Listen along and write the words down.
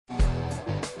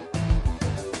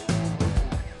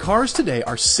Cars today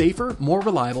are safer, more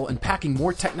reliable, and packing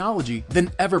more technology than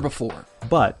ever before.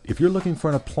 But if you're looking for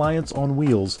an appliance on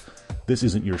wheels, this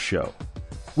isn't your show.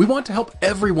 We want to help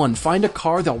everyone find a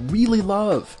car they'll really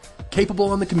love,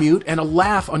 capable on the commute and a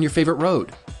laugh on your favorite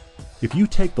road. If you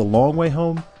take the long way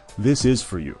home, this is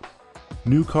for you.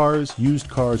 New cars, used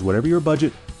cars, whatever your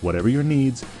budget, whatever your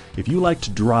needs, if you like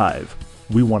to drive,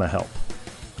 we want to help.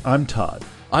 I'm Todd.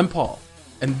 I'm Paul,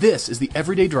 and this is the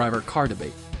Everyday Driver Car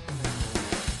Debate.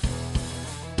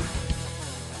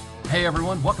 Hey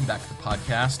everyone, welcome back to the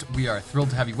podcast. We are thrilled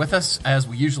to have you with us, as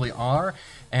we usually are,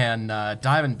 and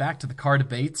diving back to the car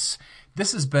debates.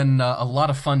 This has been a lot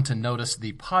of fun to notice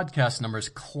the podcast numbers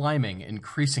climbing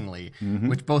increasingly,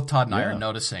 which both Todd and I are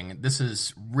noticing. This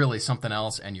is really something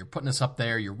else, and you're putting us up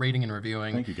there, you're rating and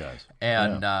reviewing. Thank you, guys.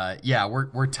 And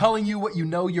we're telling you what you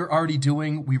know you're already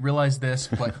doing. We realize this,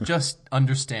 but just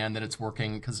understand that it's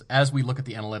working, because as we look at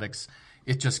the analytics,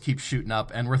 it just keeps shooting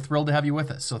up, and we're thrilled to have you with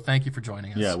us. So thank you for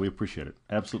joining us. Yeah, we appreciate it.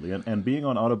 Absolutely. And being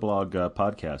on Autoblog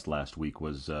podcast last week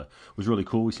was really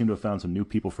cool. We seem to have found some new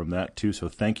people from that, too. So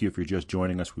thank you if you're just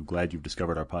joining us. We're glad you've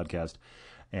discovered our podcast.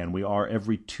 And we are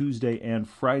every Tuesday and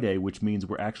Friday, which means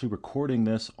we're actually recording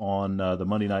this on the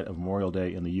Monday night of Memorial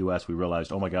Day in the U.S. We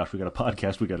realized, oh my gosh, we got a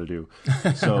podcast we got to do.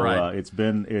 So Right. it's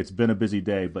been a busy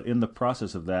day. But in the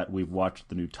process of that, we've watched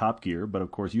the new Top Gear. But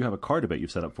of course, you have a car debate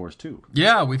you've set up for us too.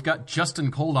 Yeah, we've got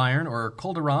Justin Coldiron, or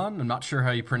Coldiron. I'm not sure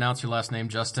how you pronounce your last name,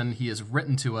 Justin. He has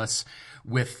written to us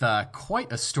with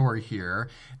quite a story here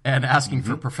and asking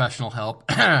for professional help.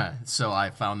 So I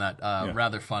found that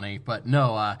rather funny. But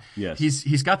no, Yes.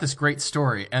 he's got this great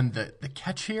story. And the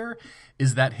catch here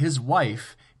is that his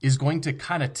wife is going to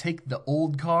kind of take the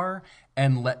old car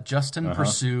and let Justin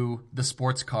pursue the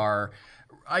sports car,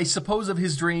 I suppose, of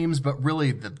his dreams, but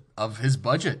really of his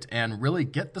budget, and really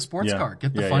get the sports car,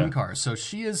 get the fun car. So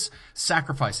she is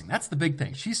sacrificing. That's the big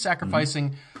thing. She's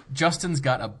sacrificing. Justin's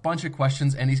got a bunch of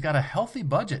questions, and he's got a healthy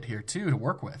budget here, too, to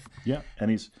work with. Yeah,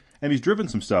 and he's driven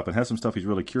some stuff and has some stuff he's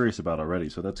really curious about already,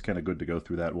 so that's kind of good to go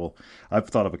through that. Well, I've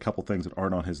thought of a couple things that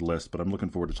aren't on his list, but I'm looking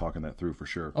forward to talking that through for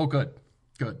sure. Oh, good.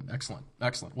 Excellent.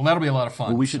 Well, that'll be a lot of fun.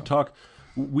 Well, we should talk.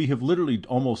 We have literally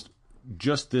almost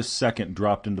just this second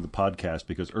dropped into the podcast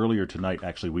because earlier tonight,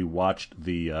 actually, we watched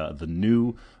the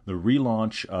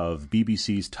relaunch of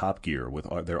BBC's Top Gear with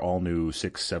their all new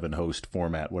 6-7 host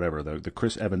format, whatever, the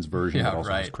Chris Evans version that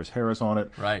also has Chris Harris on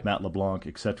it, Matt LeBlanc,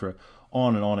 etc.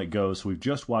 On and on it goes. So we've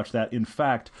just watched that. In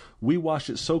fact, we watched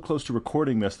it so close to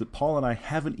recording this that Paul and I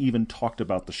haven't even talked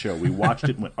about the show. We watched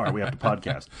it and went, all right, we have to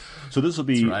podcast. So this will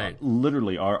be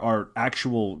literally our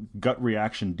actual gut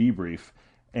reaction debrief.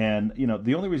 And,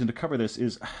 the only reason to cover this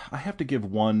is I have to give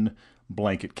one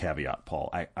blanket caveat,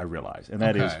 Paul, I realize. And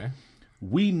that is,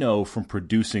 we know from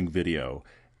producing video,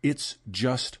 it's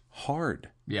just hard.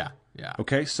 Yeah.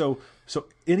 Okay, so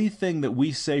anything that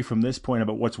we say from this point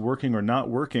about what's working or not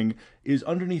working is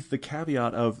underneath the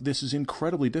caveat of this is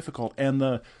incredibly difficult. And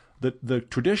the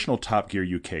traditional Top Gear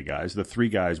UK guys, the three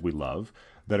guys we love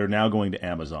that are now going to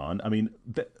Amazon, I mean,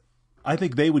 I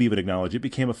think they would even acknowledge it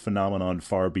became a phenomenon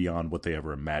far beyond what they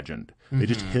ever imagined. They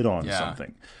just hit on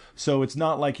something. So it's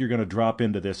not like you're going to drop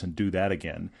into this and do that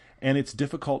again. And it's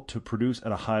difficult to produce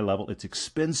at a high level. It's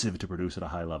expensive to produce at a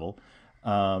high level.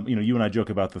 You and I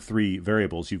joke about the three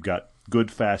variables. You've got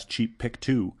good, fast, cheap, pick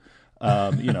two.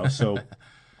 So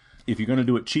if you're going to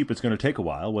do it cheap, it's going to take a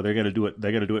while. Well, they got to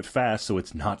do it fast, so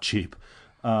it's not cheap.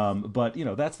 But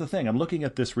that's the thing. I'm looking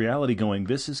at this reality going,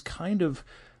 this is kind of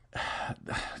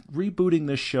rebooting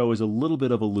this show is a little bit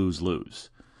of a lose-lose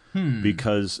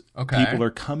because people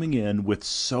are coming in with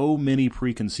so many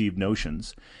preconceived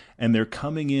notions, and they're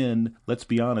coming in, let's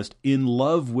be honest, in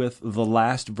love with the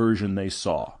last version they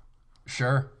saw.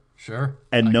 Sure.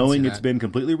 And knowing it's been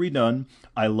completely redone.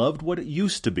 I loved what it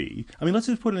used to be. I mean, let's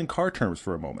just put it in car terms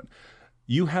for a moment.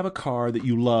 You have a car that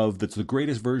you love that's the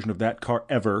greatest version of that car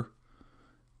ever,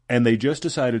 and they just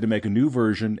decided to make a new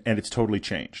version, and it's totally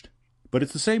changed. But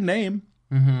it's the same name.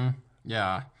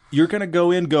 Yeah. You're going to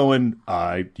go in going,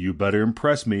 you better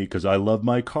impress me because I love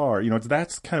my car.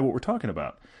 That's kind of what we're talking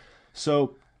about.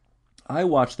 So I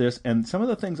watched this, and some of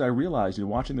the things I realized in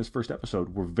watching this first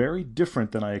episode were very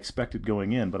different than I expected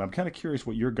going in, but I'm kind of curious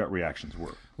what your gut reactions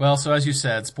were. Well, so as you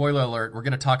said, spoiler alert, we're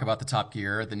going to talk about the Top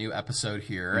Gear, the new episode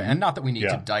here, and not that we need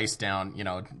to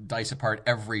dice apart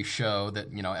every show,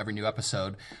 every new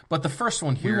episode, but the first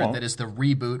one here that is the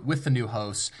reboot with the new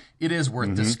hosts, it is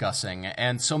worth discussing.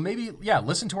 And so maybe,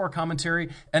 listen to our commentary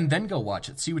and then go watch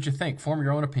it. See what you think. Form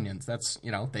your own opinions. That's,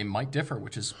 they might differ,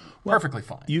 which is perfectly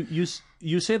fine.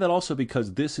 you say that also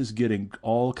because this is getting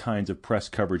all kinds of press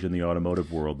coverage in the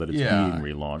automotive world that it's being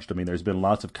relaunched. I mean, there's been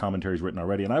lots of commentaries written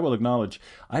already, and I will acknowledge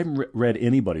I haven't read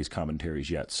anybody's commentaries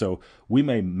yet. So we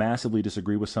may massively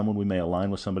disagree with someone, we may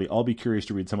align with somebody. I'll be curious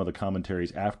to read some of the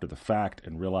commentaries after the fact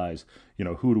and realize,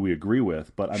 who do we agree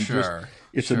with? But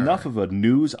it's enough of a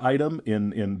news item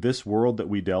in this world that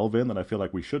we delve in that I feel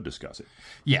like we should discuss it.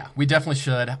 Yeah, we definitely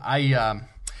should.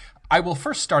 I will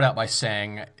first start out by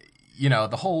saying,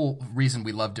 the whole reason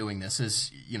we love doing this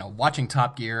is, watching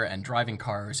Top Gear and driving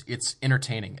cars, it's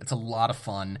entertaining. It's a lot of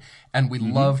fun. And we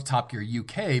love Top Gear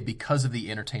UK because of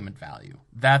the entertainment value.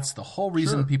 That's the whole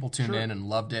reason people tuned in and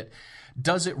loved it.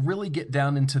 Does it really get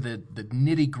down into the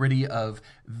nitty-gritty of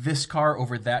this car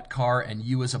over that car and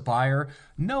you as a buyer?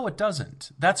 No, it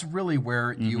doesn't. That's really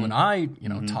where you and I,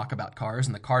 talk about cars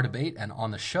and the car debate and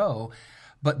on the show.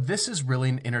 But this is really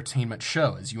an entertainment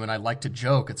show. As you and I like to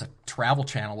joke, it's a travel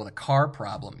channel with a car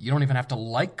problem. You don't even have to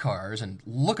like cars and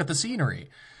look at the scenery.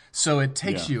 So it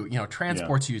takes you,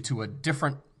 transports you to a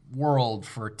different world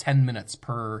for 10 minutes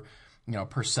per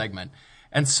segment.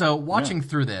 And so watching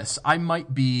through this, I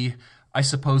might be, I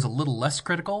suppose, a little less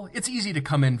critical. It's easy to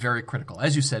come in very critical,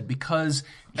 as you said, because,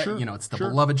 it's the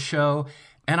beloved show.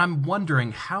 And I'm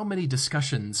wondering how many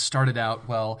discussions started out,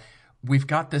 we've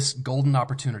got this golden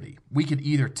opportunity. We could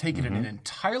either take it in an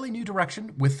entirely new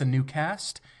direction with the new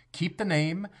cast, keep the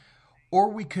name, or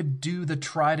we could do the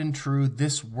tried and true,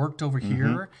 this worked over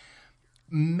here.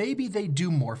 Maybe they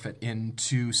do morph it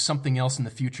into something else in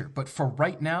the future. But for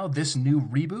right now, this new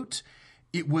reboot,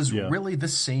 it was really the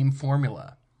same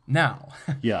formula. Now,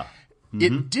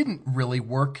 it didn't really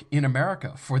work in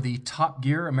America. For the Top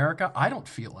Gear America, I don't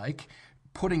feel like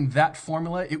putting that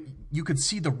formula, you could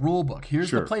see the rule book.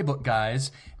 Here's the playbook,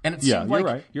 guys. And it seemed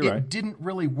like it didn't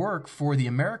really work for the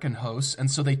American hosts,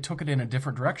 and so they took it in a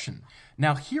different direction.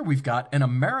 Now here we've got an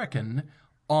American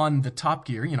on the Top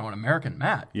Gear, an American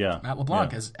Matt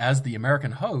LeBlanc as the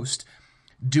American host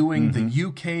doing the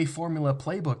UK formula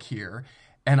playbook here.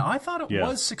 And I thought it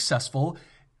was successful,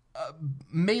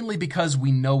 mainly because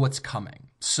we know what's coming.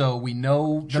 So we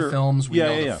know the films, we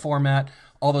know the format,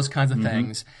 all those kinds of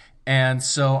things. And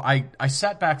so I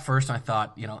sat back first and I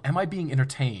thought, am I being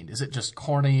entertained? Is it just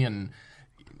corny and,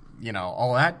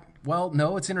 all that? Well,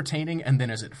 no, it's entertaining. And then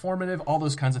is it formative? All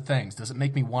those kinds of things. Does it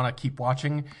make me want to keep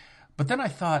watching? But then I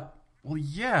thought, well,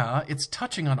 yeah, it's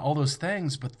touching on all those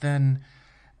things. But then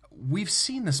we've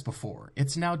seen this before.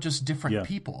 It's now just different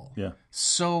people. Yeah.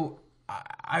 So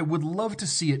I would love to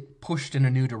see it pushed in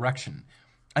a new direction.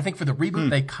 I think for the reboot,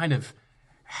 they kind of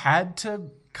had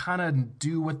to kind of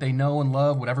do what they know and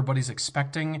love, what everybody's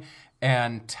expecting,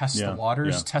 and test the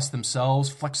waters, test themselves,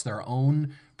 flex their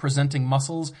own presenting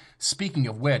muscles. Speaking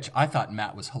of which, I thought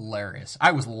Matt was hilarious.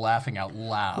 I was laughing out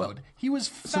loud. Well, he was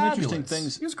fabulous. Some interesting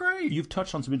things. He was great. You've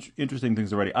touched on some interesting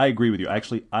things already. I agree with you.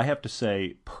 Actually, I have to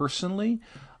say, personally,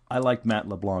 I liked Matt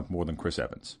LeBlanc more than Chris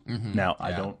Evans. Now,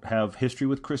 I don't have history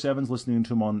with Chris Evans, listening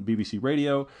to him on BBC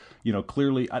Radio.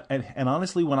 Clearly, and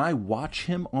honestly, when I watch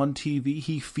him on TV,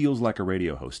 he feels like a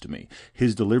radio host to me.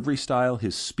 His delivery style,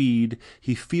 his speed,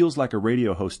 he feels like a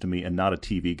radio host to me and not a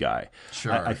TV guy.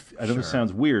 Sure. I know this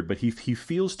sounds weird, but he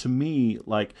feels to me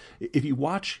like, if you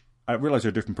watch, I realize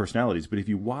they're different personalities, but if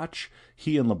you watch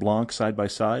he and LeBlanc side by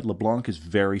side, LeBlanc is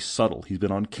very subtle. He's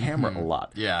been on camera a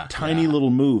lot. Tiny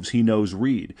little moves he knows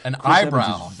read. An Chris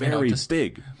eyebrow. Evans is very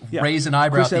big. Raise an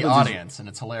eyebrow at the audience, and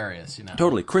it's hilarious.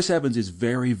 Totally. Chris Evans is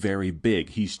very, very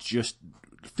big. He's just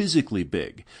physically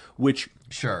big, which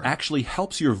actually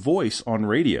helps your voice on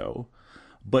radio,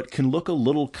 but can look a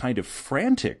little kind of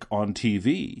frantic on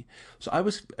TV. So I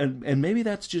was, and maybe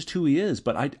that's just who he is,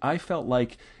 but I felt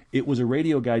like it was a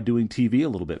radio guy doing TV a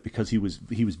little bit because he was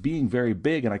being very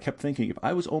big, and I kept thinking, if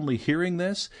I was only hearing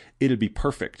this, it'd be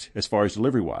perfect as far as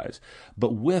delivery-wise.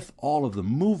 But with all of the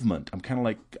movement, I'm kind of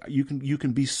like, you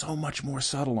can be so much more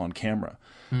subtle on camera.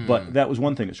 But that was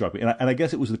one thing that struck me. And I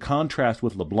guess it was the contrast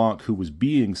with LeBlanc, who was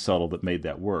being subtle, that made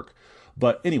that work.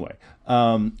 But anyway,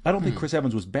 I don't think Chris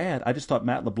Evans was bad. I just thought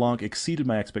Matt LeBlanc exceeded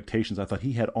my expectations. I thought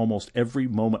he had almost every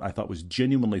moment I thought was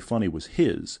genuinely funny was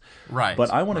his. Right.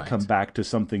 But I want to come back to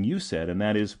something you said, and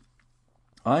that is,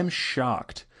 I'm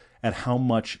shocked at how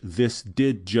much this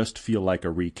did just feel like a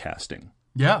recasting.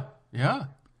 Yeah.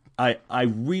 I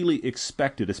really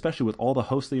expected, especially with all the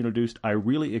hosts they introduced, I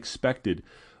really expected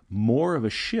more of a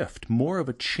shift, more of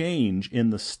a change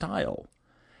in the style.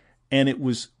 And it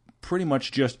was pretty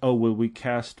much just, oh, well, we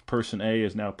cast person A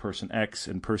as now person X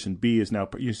and person B is now,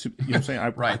 you know what I'm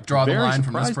saying? Right. Draw the line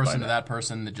from this person to that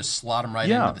person, that just slot them right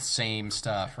into the same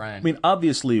stuff, right? I mean,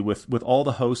 obviously, with all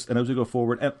the hosts, and as we go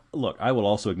forward, and look, I will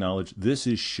also acknowledge this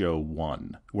is show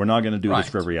 1. We're not going to do this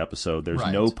for every episode. There's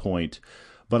no point.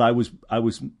 But I was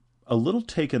a little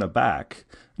taken aback,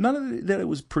 not that it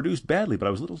was produced badly, but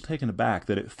I was a little taken aback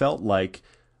that it felt like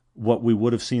what we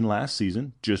would have seen last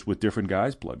season, just with different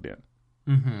guys plugged in.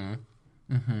 Mm-hmm.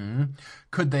 Mm-hmm.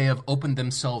 Could they have opened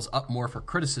themselves up more for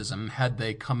criticism had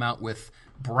they come out with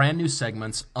brand new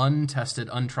segments, untested,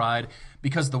 untried?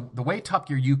 Because the way Top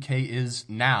Gear UK is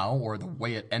now, or the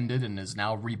way it ended and is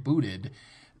now rebooted,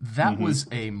 that was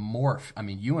a morph. I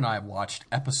mean, you and I have watched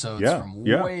episodes from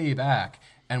way back,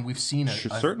 and we've seen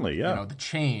certainly, you know, the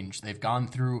change. They've gone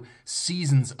through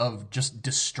seasons of just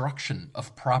destruction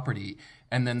of property,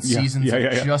 and then seasons of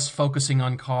just focusing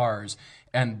on cars.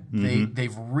 And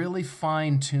they've really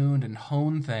fine-tuned and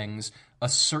honed things a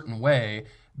certain way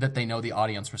that they know the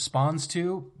audience responds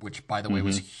to, which, by the way,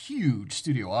 was a huge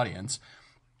studio audience.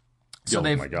 So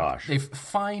they've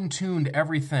fine-tuned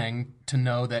everything to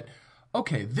know that,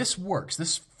 okay, this works.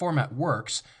 This format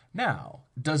works. Now,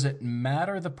 does it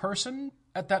matter the person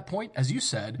at that point? As you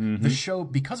said, the show,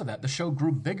 because of that, the show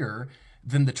grew bigger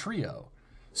than the trio.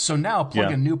 So now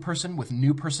plug a new person with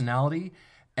new personality.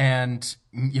 And,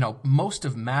 you know, most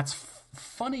of Matt's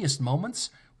funniest moments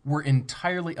were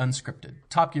entirely unscripted.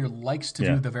 Top Gear likes to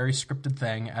do the very scripted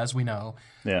thing, as we know.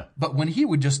 Yeah. But when he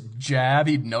would just jab,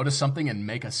 he'd notice something and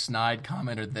make a snide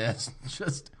comment or this.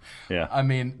 I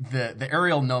mean, the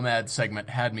Aerial Nomad segment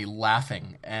had me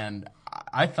laughing, and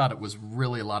I thought it was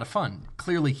really a lot of fun.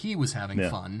 Clearly, he was having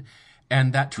fun.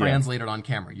 And that translated on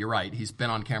camera. You're right. He's been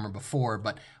on camera before,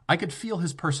 but I could feel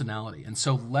his personality. And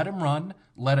so let him run,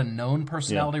 let a known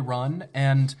personality run,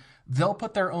 and they'll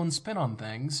put their own spin on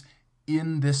things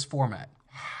in this format.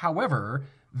 However,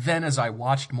 then as I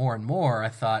watched more and more, I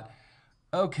thought,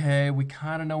 okay, we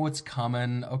kind of know what's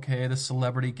coming. Okay, the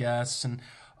celebrity guests, and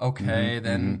okay,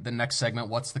 then the next segment,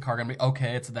 what's the car going to be?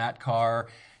 Okay, it's that car.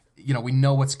 You know, we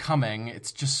know what's coming.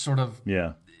 It's just sort of...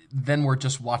 Then we're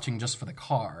just watching just for the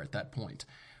car at that point.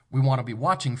 We want to be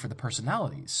watching for the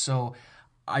personalities. So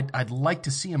I'd like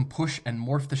to see him push and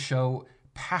morph the show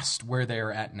past where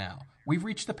they're at now. We've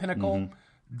reached the pinnacle.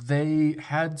 They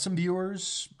had some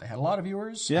viewers. They had a lot of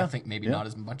viewers. I think maybe not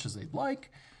as much as they'd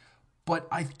like. But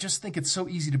I just think it's so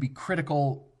easy to be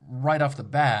critical right off the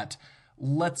bat.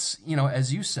 Let's, you know,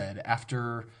 as you said,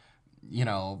 after, you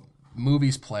know,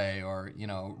 movies play or, you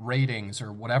know, ratings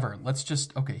or whatever, let's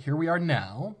just, okay, here we are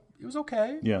now. It was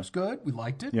okay. It was good. We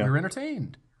liked it. We were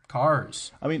entertained.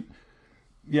 Cars. I mean,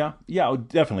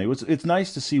 definitely. It's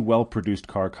nice to see well-produced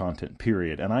car content,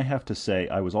 period. And I have to say,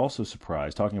 I was also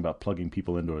surprised, talking about plugging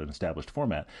people into an established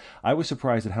format, I was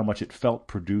surprised at how much it felt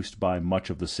produced by much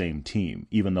of the same team,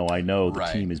 even though I know the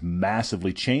team is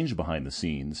massively changed behind the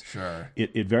scenes. Sure.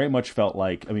 It very much felt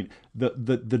like, I mean,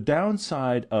 the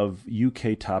downside of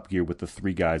UK Top Gear with the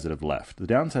 3 guys that have left, the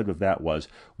downside of that was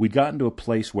we'd gotten to a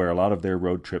place where a lot of their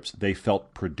road trips, they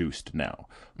felt produced now.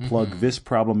 Plug this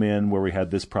problem in where we had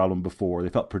this problem before. They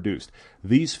felt produced.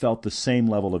 These felt the same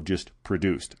level of just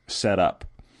produced, set up,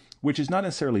 which is not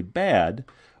necessarily bad,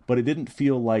 but it didn't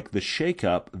feel like the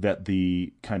shakeup that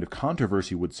the kind of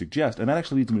controversy would suggest. And that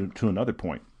actually leads me to another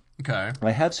point. Okay. I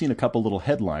have seen a couple little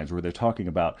headlines where they're talking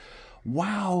about,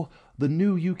 wow, the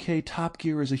new UK Top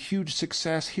Gear is a huge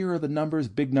success. Here are the numbers,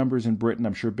 big numbers in Britain.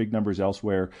 I'm sure big numbers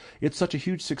elsewhere. It's such a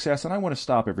huge success. And I want to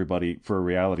stop everybody for a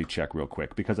reality check real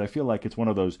quick because I feel like it's one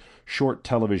of those short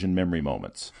television memory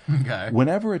moments. Okay.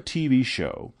 Whenever a TV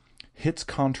show hits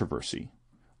controversy,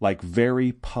 like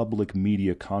very public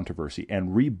media controversy,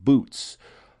 and reboots,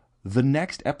 the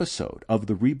next episode of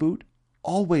the reboot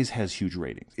always has huge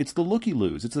ratings. It's the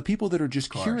looky-loos. It's the people that are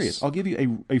just curious. I'll give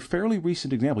you a fairly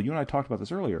recent example. You and I talked about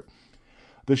this earlier.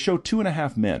 The show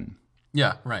 2.5 Men.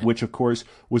 Yeah, right. Which, of course,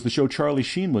 was the show Charlie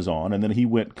Sheen was on, and then he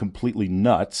went completely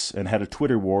nuts and had a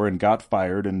Twitter war and got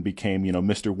fired and became, you know,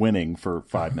 Mr. Winning for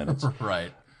 5 minutes.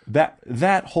 Right.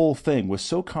 That whole thing was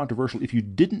so controversial. If you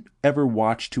didn't ever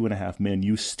watch 2.5 Men,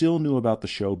 you still knew about the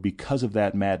show because of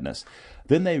that madness.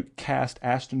 Then they cast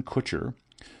Ashton Kutcher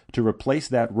to replace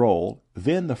that role.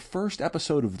 Then the first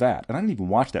episode of that, and I didn't even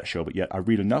watch that show, but yet I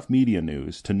read enough media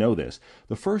news to know this.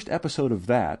 The first episode of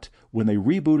that, when they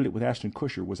rebooted it with Ashton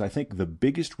Kutcher, was, I think, the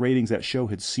biggest ratings that show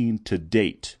had seen to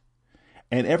date.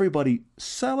 And everybody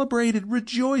celebrated,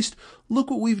 rejoiced. Look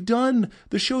what we've done.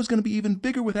 The show's going to be even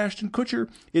bigger with Ashton Kutcher.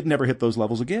 It never hit those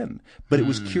levels again. But it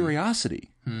was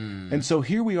curiosity. And so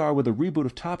here we are with a reboot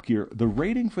of Top Gear. The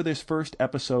rating for this first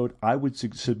episode, I would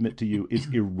submit to you, is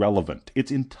irrelevant.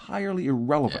 It's entirely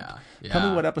irrelevant. Tell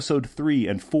me what episode 3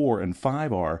 and 4 and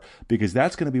 5 are, because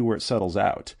that's going to be where it settles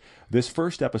out. This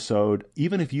first episode,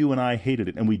 even if you and I hated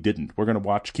it, and we didn't, we're going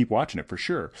to keep watching it for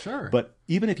sure. Sure. But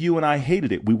even if you and I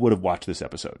hated it, we would have watched this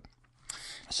episode.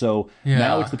 So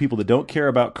now it's the people that don't care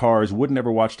about cars, wouldn't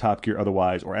ever watch Top Gear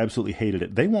otherwise, or absolutely hated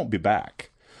it. They won't be back.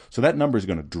 So that number is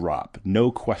going to drop,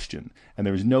 no question. And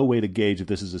there is no way to gauge if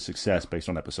this is a success based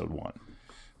on episode 1.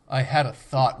 I had a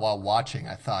thought while watching.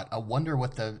 I thought, I wonder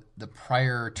what the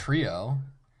prior trio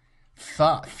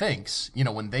thinks,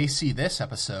 when they see this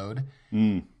episode.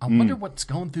 I wonder what's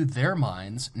going through their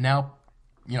minds now,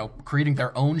 creating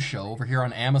their own show over here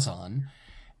on Amazon,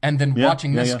 and then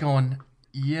watching this going,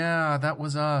 yeah, that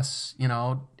was us.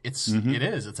 It's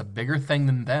a bigger thing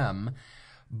than them,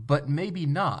 but maybe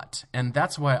not. And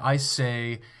that's why I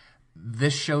say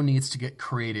this show needs to get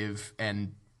creative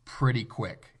and pretty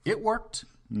quick. It worked.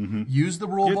 Use the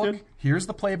rule book. Here's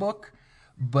the playbook.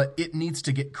 But it needs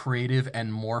to get creative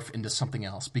and morph into something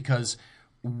else, because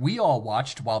we all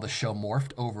watched while the show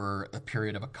morphed over a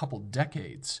period of a couple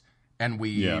decades, and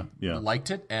we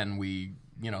liked it, and we,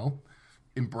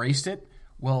 embraced it.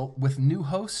 Well, with new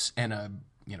hosts and a,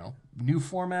 new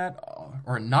format,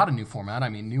 or not a new format, I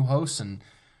mean new hosts and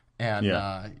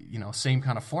same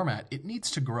kind of format, it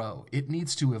needs to grow. It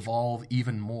needs to evolve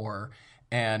even more,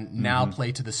 and now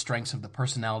play to the strengths of the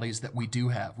personalities that we do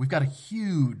have. We've got a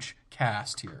huge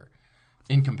cast here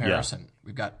in comparison.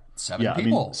 We've got 7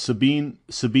 people. I mean,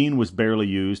 Sabine was barely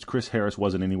used. Chris Harris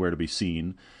wasn't anywhere to be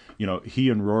seen. He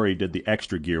and Rory did the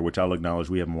Extra Gear, which I'll acknowledge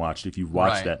we haven't watched. If you've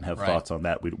watched that and have thoughts on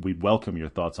that, we'd welcome your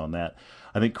thoughts on that.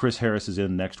 I think Chris Harris is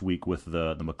in next week with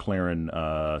the McLaren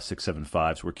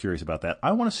 675, so we're curious about that.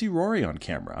 I want to see Rory on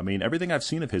camera. I mean, everything I've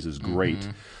seen of his is great.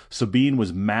 Sabine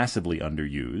was massively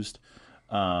underused.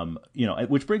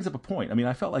 Which brings up a point. I mean,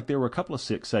 I felt like there were a couple of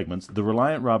 6 segments. The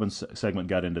Reliant Robin segment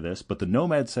got into this, but the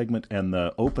Nomad segment and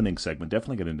the opening segment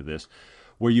definitely got into this,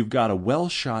 where you've got a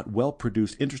well-shot,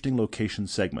 well-produced, interesting location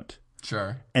segment.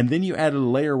 Sure. And then you added a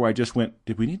layer where I just went,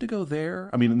 did we need to go there?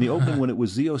 I mean, in the opening when it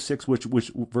was Z06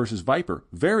 which versus Viper,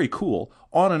 very cool.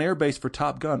 On an airbase for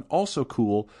Top Gun, also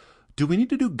cool. Do we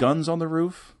need to do guns on the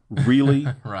roof? Really?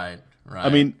 Right. I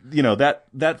mean,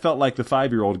 that felt like the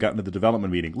 5-year-old got into the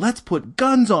development meeting. Let's put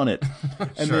guns on it.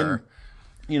 And sure.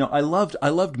 Then, I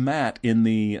loved Matt in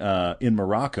in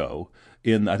Morocco.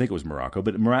 I think it was Morocco,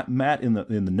 but Matt in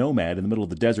the Nomad in the middle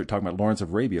of the desert talking about Lawrence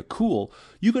of Arabia. Cool.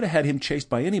 You could have had him chased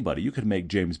by anybody. You could make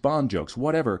James Bond jokes,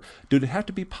 whatever. Did it have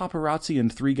to be paparazzi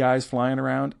and 3 guys flying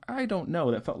around? I don't know.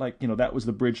 That felt like that was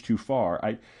the bridge too far.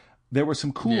 There were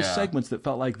some cool segments that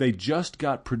felt like they just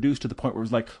got produced to the point where it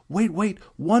was like, wait,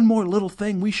 one more little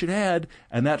thing we should add,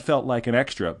 and that felt like an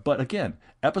extra. But again,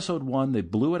 episode 1, they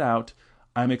blew it out.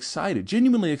 I'm excited,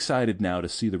 genuinely excited now to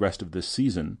see the rest of this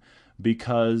season,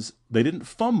 because they didn't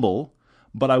fumble,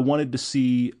 but I wanted to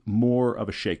see more of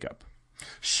a shakeup.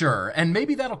 Sure, and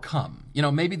maybe that'll come.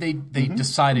 Maybe they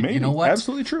decided, maybe. You know what?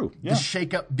 Absolutely true. Yeah. The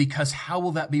shakeup, because how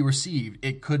will that be received?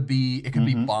 It could be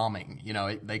bombing.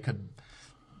 They could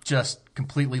just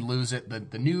completely lose it.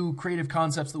 The new creative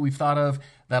concepts that we've thought of,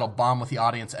 that'll bomb with the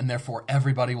audience, and therefore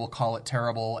everybody will call it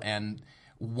terrible and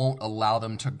won't allow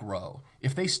them to grow.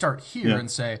 If they start here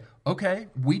and say, okay,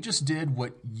 we just did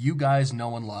what you guys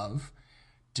know and love,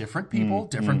 different people,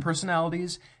 different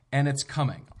personalities, and it's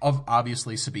coming.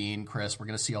 Obviously, Sabine, Chris, we're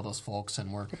going to see all those folks,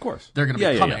 and they're going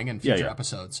to be coming in future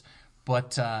episodes.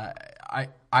 But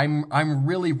I'm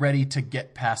really ready to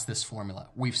get past this formula.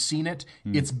 We've seen it.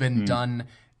 It's been done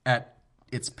at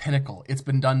its pinnacle. It's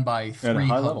been done by 3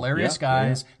 hilarious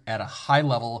guys at a high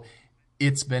level.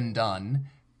 It's been done.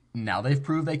 Now they've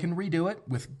proved they can redo it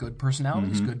with good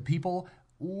personalities, good people.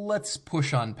 Let's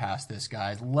push on past this,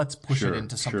 guys. Let's push it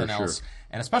into something else.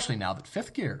 And especially now that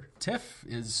Fifth Gear, Tiff,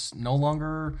 is no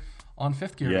longer on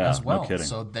Fifth Gear as well.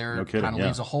 So there kind of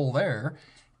leaves a hole there.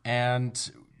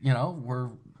 And, we're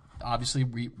obviously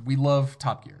we love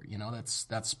Top Gear.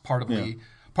 That's part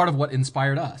of what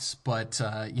inspired us. But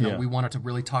we wanted to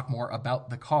really talk more about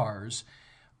the cars.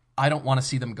 I don't want to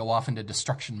see them go off into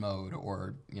destruction mode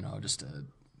or just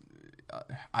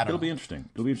It'll be interesting.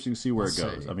 It'll be interesting to see where it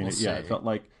goes. I mean,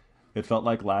 it felt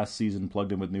like last season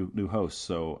plugged in with new hosts.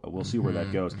 So we'll see where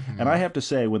that goes. And I have to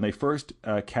say, when they first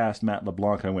cast Matt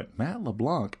LeBlanc, I went, Matt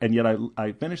LeBlanc, and yet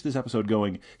I finished this episode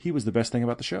going, he was the best thing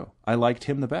about the show. I liked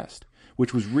him the best,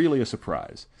 which was really a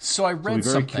surprise. So I read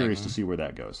something. Very curious to see where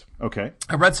that goes. Okay.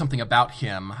 I read something about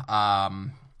him.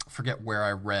 Forget where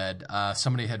I read.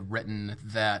 Somebody had written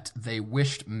that they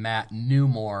wished Matt knew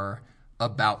more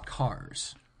about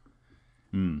cars.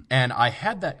 And I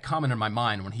had that comment in my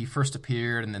mind when he first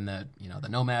appeared, and then the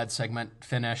Nomad segment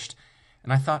finished,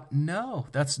 and I thought, no,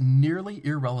 that's nearly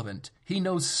irrelevant. He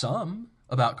knows some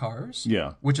about cars,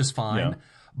 which is fine. Yeah.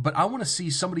 But I want to see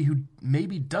somebody who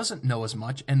maybe doesn't know as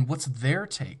much and what's their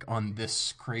take on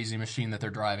this crazy machine that they're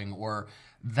driving. Or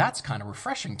that's kind of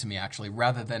refreshing to me, actually,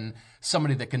 rather than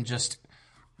somebody that can just,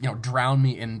 drown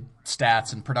me in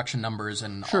stats and production numbers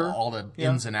and all the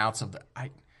ins and outs of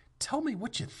tell me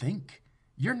what you think.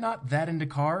 You're not that into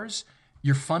cars.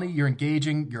 You're funny. You're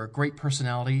engaging. You're a great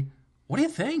personality. What do you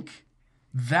think?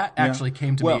 That actually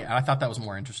came to me, and I thought that was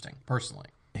more interesting, personally.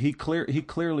 He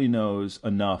clearly knows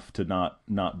enough to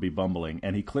not be bumbling,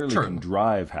 and he clearly can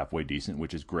drive halfway decent,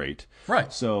 which is great.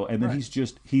 Right. So, and then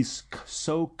he's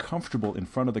so comfortable in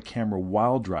front of the camera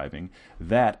while driving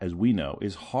that, as we know,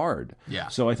 is hard. Yeah.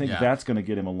 So I think that's going to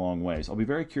get him a long ways. I'll be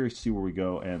very curious to see where we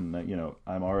go, and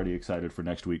I'm already excited for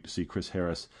next week to see Chris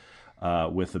Harris.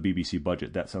 With the BBC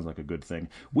budget. That sounds like a good thing.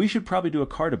 We should probably do a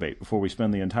car debate before we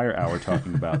spend the entire hour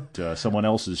talking about someone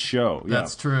else's show. Yeah.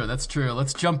 That's true.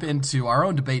 Let's jump into our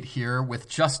own debate here with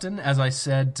Justin. As I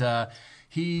said,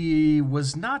 he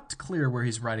was not clear where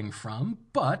he's writing from,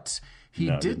 but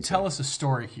he did tell us a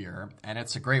story here, and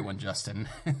it's a great one, Justin.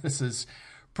 This is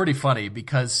pretty funny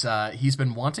because he's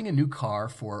been wanting a new car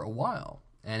for a while,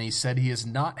 and he said he has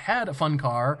not had a fun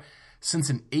car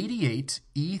since an 88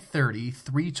 E30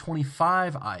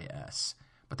 325 IS.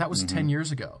 But that was 10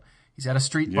 years ago. He's had a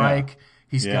street bike.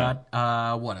 He's got,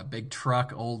 a big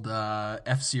truck, old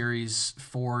F-Series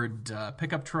Ford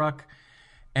pickup truck.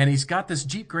 And he's got this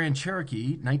Jeep Grand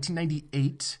Cherokee,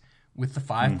 1998, with the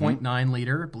 5.9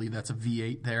 liter. I believe that's a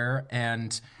V8 there.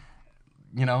 And,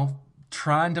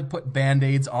 trying to put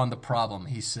Band-Aids on the problem.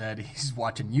 He said he's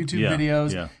watching YouTube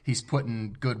videos. Yeah. He's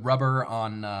putting good rubber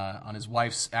on his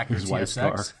wife's Acura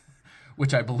TSX,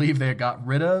 which I believe they got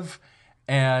rid of.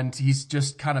 And he's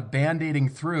just kind of Band-Aiding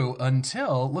through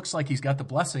until it looks like he's got the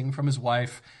blessing from his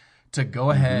wife to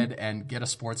go ahead and get a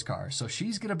sports car. So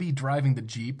she's going to be driving the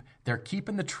Jeep. They're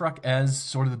keeping the truck as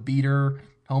sort of the beater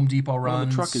Home Depot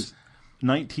runs. Well, the truck is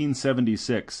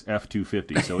 1976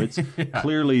 F-250, so it's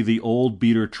clearly the old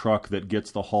beater truck that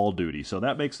gets the haul duty. So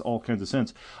that makes all kinds of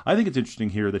sense. I think it's interesting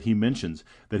here that he mentions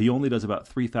that he only does about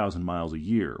 3,000 miles a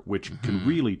year, which can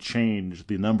really change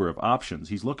the number of options.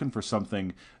 He's looking for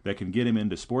something that can get him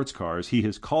into sports cars. He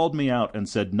has called me out and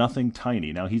said nothing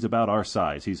tiny. Now, he's about our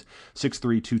size. He's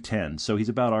 6'3", 210, so he's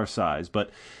about our size,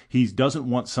 but he doesn't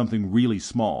want something really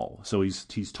small. So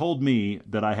he's told me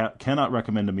that I cannot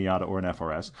recommend a Miata or an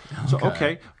FRS. So,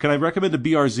 okay. Can I recommend a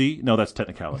BRZ? No, that's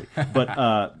technicality.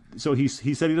 But so he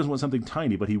said he doesn't want something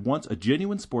tiny, but he wants a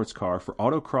genuine sports car for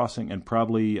autocrossing and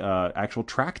probably actual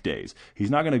track days.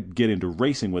 He's not going to get into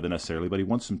racing with it necessarily, but he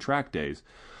wants some track days.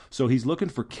 So he's looking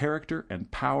for character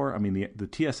and power. I mean, the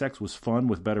TSX was fun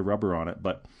with better rubber on it,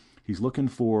 but he's looking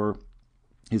for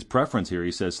his preference here.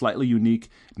 He says slightly unique,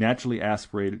 naturally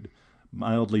aspirated,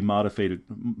 mildly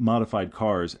modified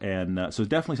cars, and so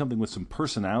definitely something with some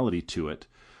personality to it.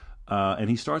 And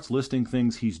he starts listing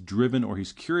things he's driven or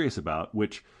he's curious about,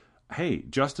 which, hey,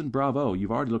 Justin, bravo,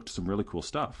 you've already looked at some really cool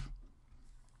stuff.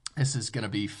 This is going to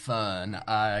be fun.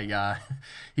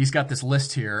 He's got this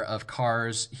list here of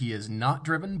cars he has not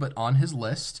driven, but on his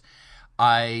list.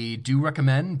 I do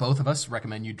recommend, both of us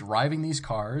recommend you driving these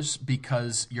cars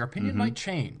because your opinion might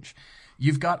change.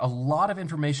 You've got a lot of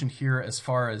information here as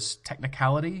far as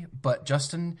technicality, but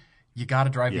Justin, you got to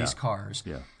drive these cars.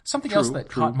 Yeah. Something else that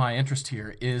caught my interest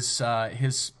here is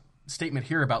his statement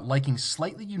here about liking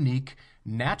slightly unique,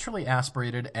 naturally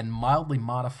aspirated, and mildly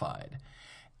modified.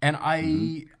 And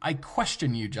I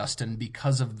question you, Justin,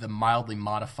 because of the mildly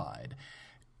modified.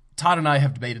 Todd and I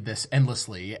have debated this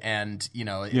endlessly, and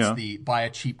it's the buy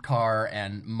a cheap car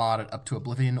and mod it up to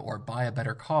oblivion, or buy a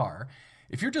better car.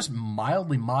 If you're just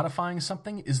mildly modifying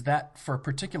something, is that for a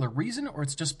particular reason, or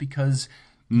it's just because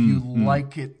you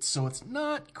like it so it's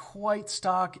not quite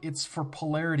stock, it's for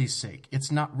polarity's sake?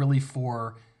 It's not really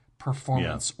for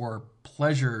performance or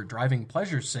pleasure, driving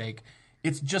pleasure's sake.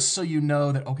 It's just so you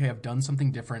know that, okay, I've done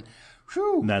something different.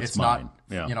 Whew, it's mine.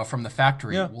 Not, from the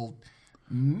factory. Yeah. Well,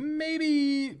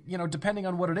 maybe, depending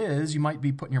on what it is, you might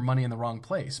be putting your money in the wrong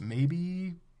place.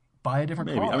 Maybe buy a different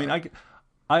car. I mean,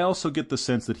 I also get the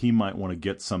sense that he might want to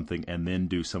get something and then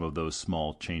do some of those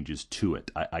small changes to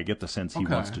it. I get the sense he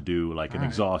wants to do like an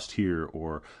exhaust here,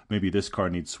 or maybe this car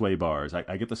needs sway bars.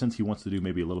 I get the sense he wants to do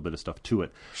maybe a little bit of stuff to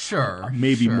it. Sure.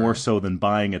 Maybe more so than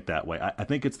buying it that way. I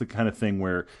think it's the kind of thing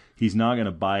where he's not going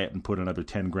to buy it and put another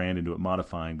 $10,000 into it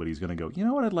modifying, but he's going to go, you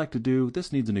know what I'd like to do?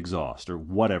 This needs an exhaust or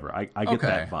whatever. I get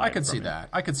that vibe. I could see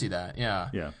that. Yeah.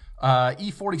 Yeah.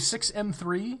 E46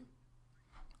 M3.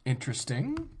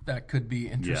 Interesting. That could be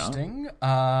interesting.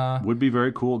 Would be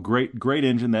very cool. Great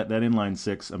engine. That inline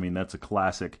six. I mean, that's a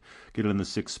classic. Get it in the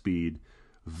 6-speed.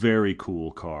 Very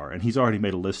cool car. And he's already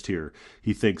made a list here.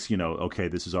 He thinks, okay,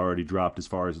 this has already dropped as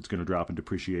far as it's going to drop in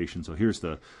depreciation. So here's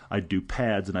I'd do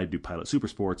pads, and I'd do Pilot Super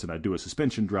Sports, and I'd do a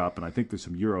suspension drop, and I think there's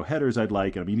some Euro headers I'd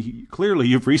like. And I mean, clearly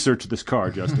you've researched this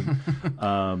car, Justin.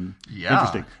 Yeah.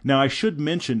 Interesting. Now, I should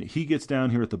mention, he gets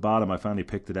down here at the bottom. I finally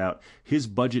picked it out. His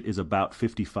budget is about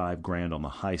 $55,000 on the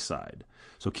high side.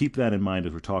 So keep that in mind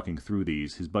as we're talking through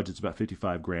these. His budget's about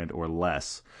 $55,000 or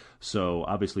less. So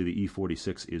obviously the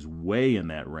E46 is way in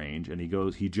that range, and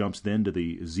he jumps then to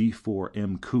the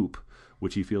Z4M Coupe,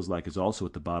 which he feels like is also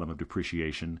at the bottom of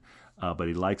depreciation. But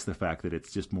he likes the fact that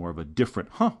it's just more of a different,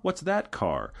 what's that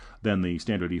car, than the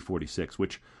standard E46,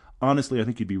 which honestly I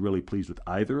think you'd be really pleased with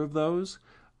either of those.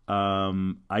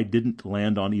 I didn't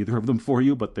land on either of them for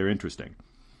you, but they're interesting.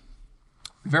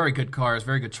 Very good cars,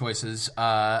 very good choices.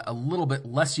 A little bit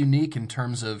less unique in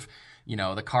terms of,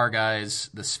 the car guys,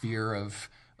 the sphere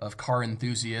of car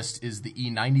enthusiasts is the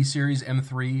E90 series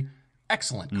M3.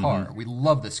 Excellent car. We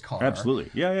love this car. Absolutely.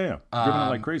 Yeah. Driven it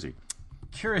like crazy.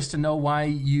 Curious to know why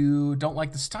you don't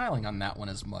like the styling on that one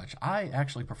as much. I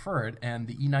actually prefer it, and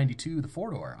the E92, the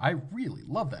four-door, I really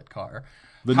love that car.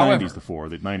 The 90's the four,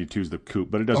 the 92's the coupe,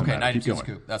 but it doesn't matter. Okay, 92's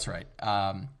coupe, that's right.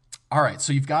 All right,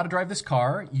 so you've got to drive this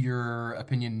car. Your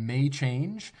opinion may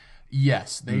change.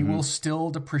 Yes, they will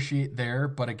still depreciate there,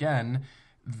 but again,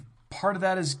 part of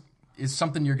that is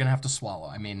something you're going to have to swallow.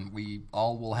 I mean, we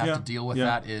all will have to deal with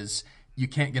that. Is you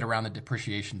can't get around the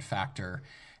depreciation factor.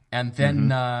 And then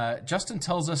Justin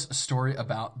tells us a story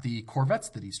about the Corvettes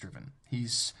that he's driven.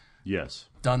 He's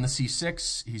done the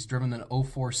C6. He's driven the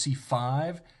 04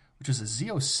 C5, which is a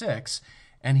Z06.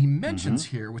 And he mentions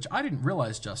here, which I didn't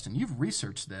realize, Justin, you've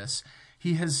researched this.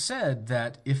 He has said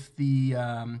that if the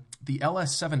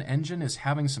LS7 engine is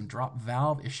having some drop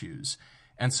valve issues,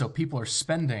 and so people are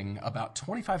spending about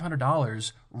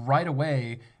 $2,500 right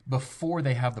away before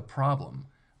they have the problem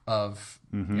of,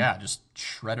 just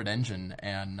shredded engine.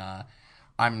 And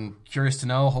I'm curious to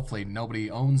know, hopefully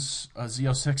nobody owns a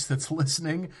Z06 that's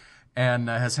listening and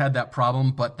has had that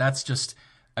problem, but that's just,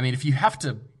 I mean, if you have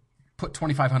to put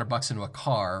 $2,500 into a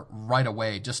car right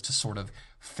away just to sort of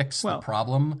fix the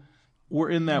problem. We're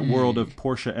in that world of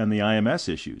Porsche and the IMS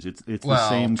issues. It's the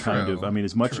same kind of. I mean,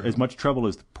 as much trouble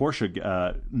as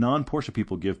Porsche non-Porsche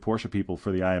people give Porsche people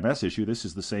for the IMS issue, this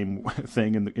is the same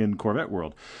thing in Corvette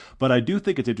world. But I do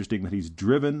think it's interesting that he's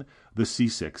driven the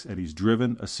C6 and he's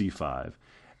driven a C5.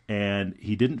 And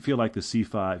he didn't feel like the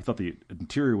C5. He thought the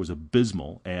interior was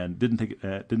abysmal, and didn't think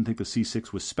the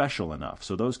C6 was special enough.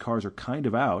 So those cars are kind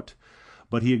of out.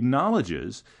 But he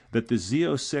acknowledges that the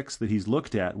Z06 that he's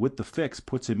looked at with the fix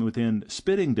puts him within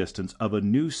spitting distance of a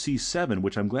new C7,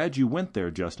 which I'm glad you went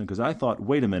there, Justin, because I thought,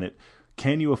 wait a minute,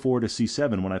 can you afford a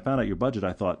C7? When I found out your budget,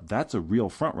 I thought that's a real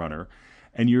front runner,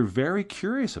 and you're very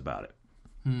curious about it.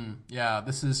 Yeah,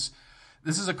 this is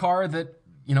a car that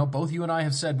both you and I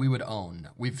have said we would own.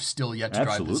 We've still yet to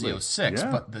drive the Z06,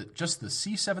 but just the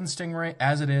C7 Stingray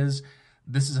as it is,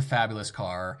 this is a fabulous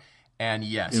car. And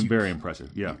yes, very impressive.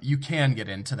 Yeah, you can get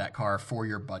into that car for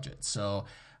your budget. So,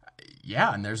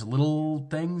 yeah, and there's little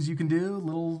things you can do,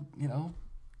 little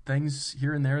things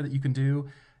here and there that you can do.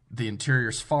 The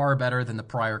interior's far better than the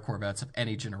prior Corvettes of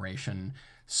any generation.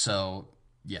 So,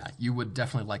 yeah, you would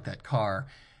definitely like that car.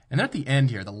 And then at the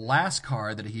end here, the last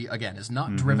car that he, again, is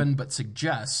not driven but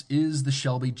suggests is the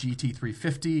Shelby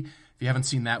GT350. If you haven't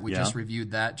seen that, we just reviewed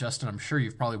that. Justin, I'm sure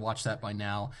you've probably watched that by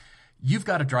now. You've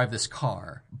got to drive this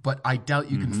car, but I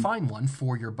doubt you can find one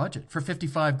for your budget for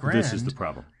 $55,000. This is the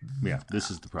problem. Yeah,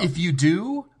 this is the problem. If you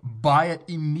do, buy it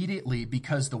immediately,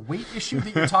 because the weight issue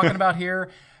that you're talking about here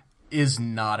is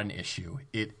not an issue.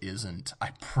 It isn't.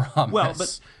 I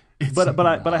promise. Well,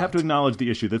 but I have to acknowledge the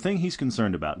issue. The thing he's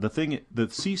concerned about, the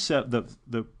C7,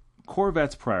 the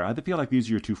Corvettes prior, I feel like these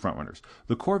are your two frontrunners.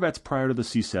 The Corvettes prior to the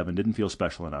C7 didn't feel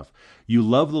special enough. You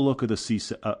love the look of the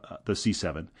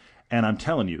C7. And I'm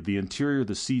telling you, the interior,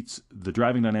 the seats, the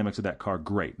driving dynamics of that car,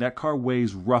 great. That car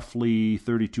weighs roughly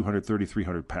 3,200,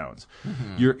 3,300 pounds.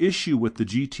 Your issue with the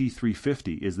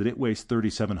GT350 is that it weighs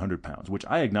 3,700 pounds, which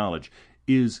I acknowledge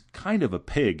is kind of a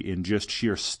pig in just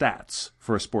sheer stats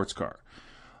for a sports car.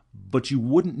 But you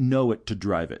wouldn't know it to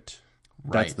drive it.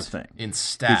 Right. That's the thing. In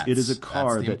stats, it is a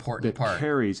car that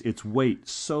carries its weight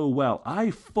so well.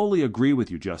 I fully agree with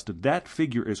you, Justin. That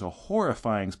figure is a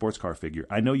horrifying sports car figure.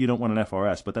 I know you don't want an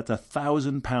FRS, but that's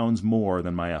 1,000 pounds more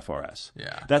than my FRS.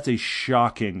 Yeah. That's a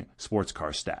shocking sports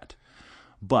car stat.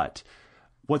 But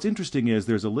what's interesting is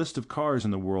there's a list of cars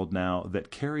in the world now that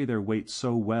carry their weight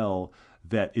so well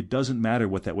that it doesn't matter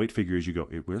what that weight figure is. You go,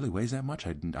 it really weighs that much?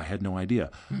 I had no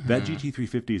idea. That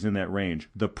GT350 is in that range.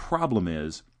 The problem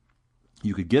is,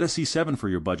 you could get a C7 for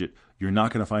your budget. You're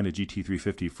not going to find a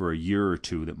GT350 for a year or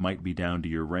two that might be down to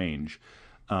your range.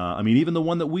 I mean, even the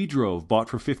one that we drove, bought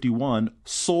for 51,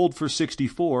 sold for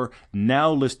 64,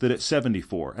 now listed at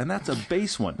 74. And that's a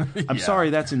base one. I'm sorry,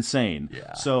 that's insane.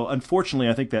 Yeah. So, unfortunately,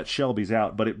 I think that Shelby's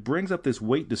out. But it brings up this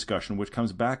weight discussion, which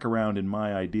comes back around in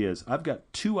my ideas. I've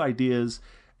got 2 ideas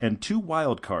and 2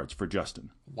 wild cards for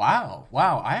Justin. Wow.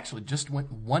 I actually just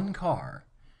went 1 car.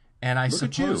 And I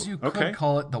suppose you could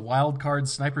call it the wild card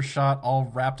sniper shot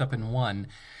all wrapped up in one.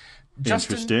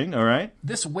 Justin, interesting. All right.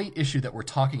 This weight issue that we're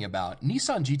talking about,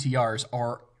 Nissan GTRs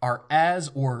are as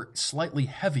or slightly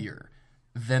heavier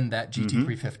than that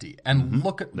GT350. And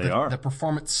look at the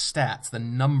performance stats, the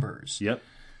numbers. Yep.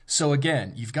 So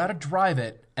again, you've got to drive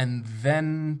it and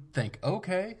then think,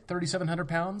 okay, 3,700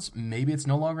 pounds, maybe it's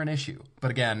no longer an issue. But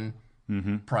again,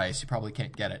 price, you probably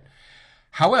can't get it.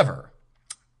 However,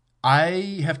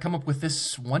 I have come up with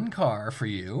this one car for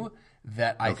you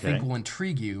that I think will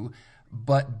intrigue you.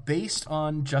 But based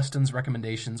on Justin's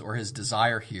recommendations or his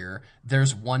desire here,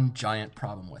 there's one giant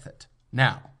problem with it.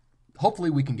 Now, hopefully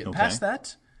we can get past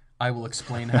that. I will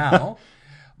explain how.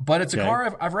 But it's a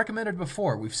car I've recommended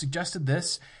before. We've suggested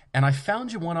this, and I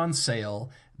found you one on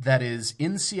sale that is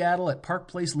in Seattle at Park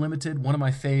Place Limited, one of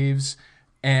my faves.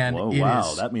 And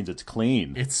that means it's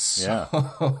clean. It's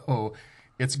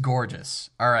it's gorgeous.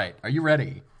 All right, are you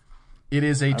ready? It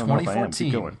is a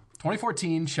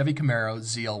 2014 Chevy Camaro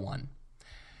ZL1.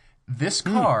 This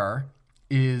car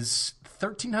is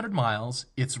 1,300 miles.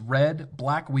 It's red,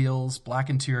 black wheels, black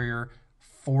interior,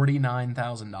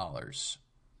 $49,000.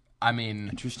 I mean,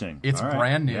 interesting. It's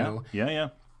brand new. Yeah.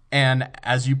 And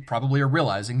as you probably are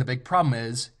realizing, the big problem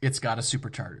is it's got a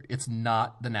supercharger. It's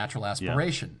not the natural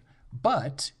aspiration. Yeah.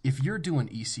 But if you're doing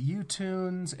ECU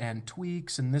tunes and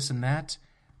tweaks and this and that,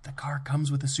 the car comes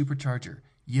with a supercharger.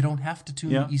 You don't have to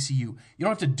tune the ECU. You don't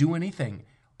have to do anything.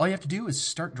 All you have to do is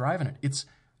start driving it. It's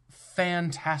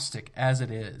fantastic as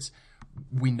it is.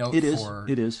 We note it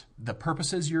is the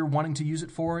purposes you're wanting to use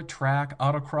it for: track,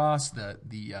 autocross,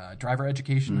 the driver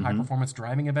education, high performance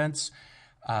driving events,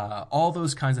 all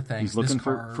those kinds of things. He's looking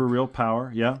for real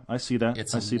power. Yeah, I see that.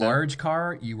 It's a large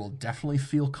car. You will definitely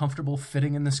feel comfortable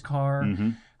fitting in this car.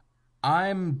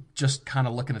 I'm just kind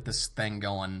of looking at this thing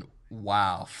going,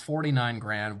 wow,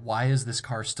 $49,000. Why is this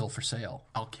car still for sale?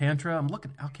 Alcantara. I'm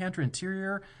looking at Alcantara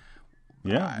interior.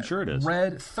 Yeah, I'm sure it is.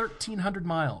 Red, 1,300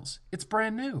 miles. It's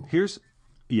brand new. Here's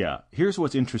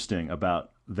what's interesting about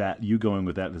that, you going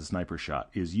with that as a sniper shot,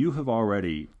 is you have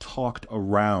already talked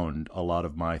around a lot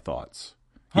of my thoughts.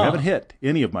 You haven't hit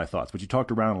any of my thoughts, but you talked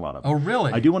around a lot of them. Oh,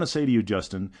 really? I do want to say to you,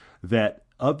 Justin, that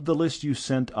of the list you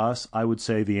sent us, I would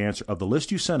say the answer of the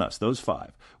list you sent us, those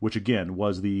 5, which again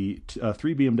was the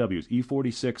 3 BMWs,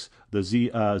 E46, the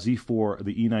Z4,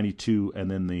 the E92,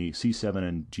 and then the C7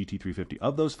 and GT350.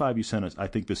 Of those 5 you sent us, I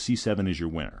think the C7 is your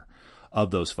winner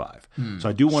of those 5. So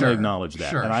I do want to acknowledge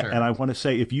that. And I want to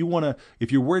say, if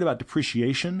you're worried about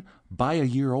depreciation, buy a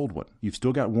year-old one. You've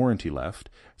still got warranty left.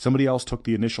 Somebody else took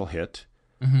the initial hit.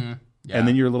 And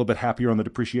then you're a little bit happier on the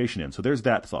depreciation end. So there's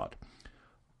that thought.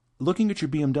 Looking at your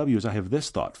BMWs, I have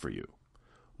this thought for you.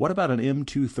 What about an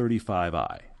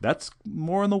M235i? That's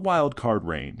more in the wild card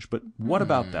range, but what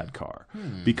about that car?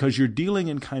 Because you're dealing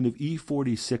in kind of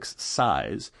E46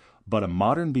 size, but a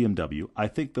modern BMW. I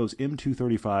think those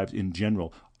M235s in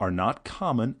general are not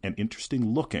common and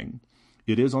interesting looking.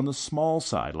 It is on the small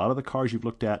side. A lot of the cars you've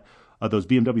looked at, those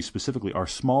BMWs specifically, are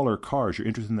smaller cars. You're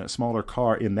interested in that smaller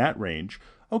car in that range.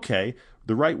 Okay,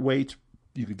 the right weight,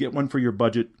 you could get one for your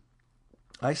budget.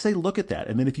 I say look at that.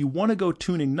 And then if you want to go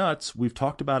tuning nuts, we've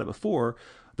talked about it before,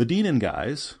 the Denon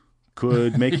guys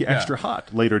could make you extra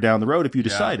hot later down the road if you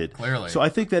decided. Clearly. So I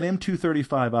think that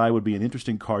M235i would be an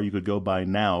interesting car you could go buy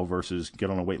now versus get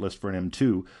on a wait list for an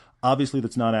M2. Obviously,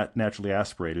 that's not naturally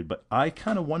aspirated, but I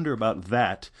kind of wonder about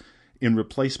that in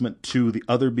replacement to the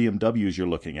other BMWs you're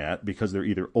looking at because they're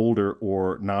either older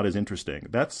or not as interesting.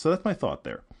 That's my thought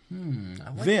there.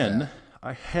 Then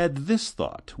I had this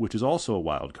thought, which is also a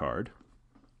wild card,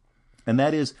 and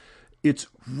that is, it's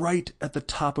right at the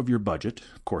top of your budget.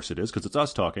 Of course it is, because it's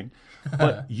us talking.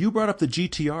 But you brought up the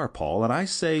GTR, Paul, and I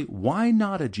say, why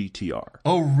not a GTR?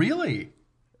 Oh, really?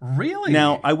 Really?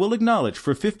 Now, I will acknowledge,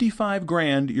 for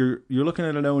 $55,000, you're looking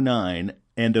at an 09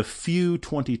 and a few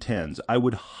 2010s. I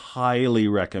would highly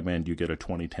recommend you get a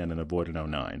 2010 and avoid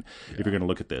an 09 if you're going to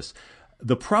look at this.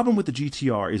 The problem with the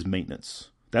GTR is maintenance.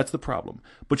 That's the problem.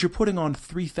 But you're putting on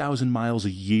 3,000 miles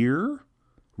a year?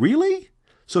 Really?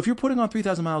 So if you're putting on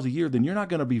 3,000 miles a year, then you're not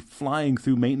going to be flying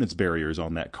through maintenance barriers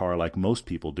on that car like most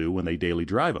people do when they daily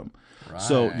drive them. Right.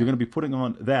 So you're going to be putting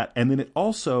on that. And then it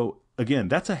also, again,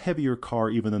 that's a heavier car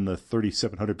even than the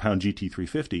 3,700-pound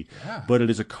GT350. Yeah. But it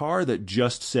is a car that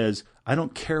just says, I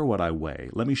don't care what I weigh.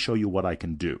 Let me show you what I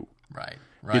can do. Right.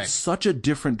 Right. It's such a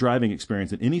different driving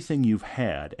experience than anything you've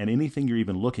had and anything you're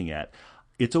even looking at.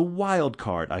 It's a wild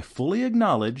card. I fully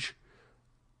acknowledge.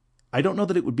 I don't know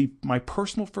that it would be my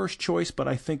personal first choice, but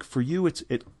I think for you,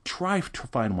 try to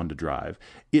find one to drive.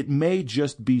 It may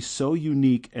just be so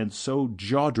unique and so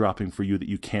jaw-dropping for you that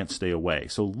you can't stay away.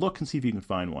 So look and see if you can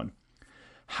find one.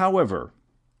 However,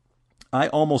 I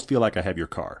almost feel like I have your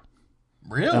car.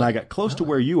 Really? And I got close to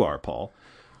where you are, Paul.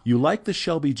 You like the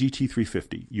Shelby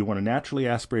GT350. You want a naturally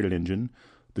aspirated engine.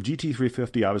 The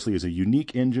GT350 obviously is a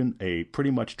unique engine, a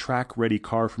pretty much track-ready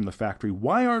car from the factory.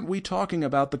 Why aren't we talking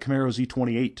about the Camaro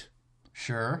Z28?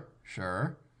 Sure.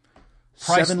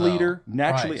 Price, 7-liter,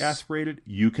 naturally aspirated.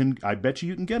 I bet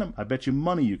you can get them. I bet you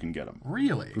money you can get them.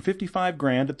 Really? For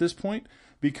 $55,000 at this point.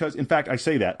 Because, in fact, I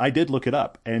say that. I did look it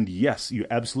up. And yes, you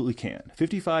absolutely can.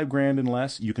 $55,000 and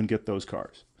less, you can get those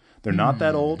cars. They're not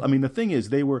that old. I mean, the thing is,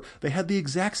 they had the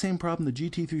exact same problem the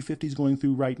GT350 is going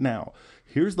through right now.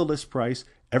 Here's the list price.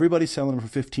 Everybody's selling them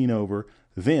for $15,000 over.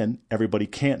 Then everybody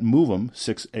can't move them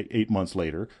 8 months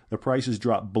later. The prices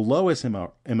drop below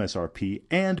MSRP,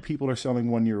 and people are selling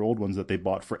 1-year-old ones that they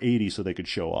bought for $80,000 so they could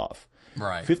show off.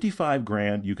 Right.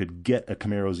 $55,000, you could get a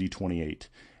Camaro Z28.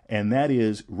 And that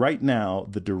is, right now,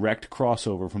 the direct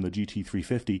crossover from the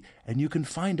GT350, and you can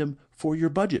find them for your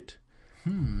budget.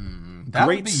 That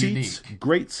great would be seats, unique.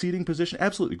 Great seating position.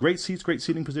 Absolutely. Great seats, great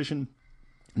seating position.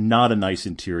 Not a nice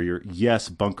interior. Yes,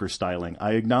 bunker styling.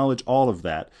 I acknowledge all of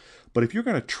that. But if you're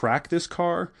going to track this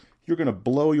car, you're going to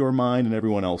blow your mind and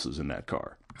everyone else's in that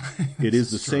car. It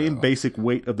is the same basic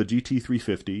weight of the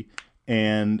GT350.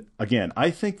 And again,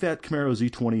 I think that Camaro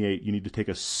Z28, you need to take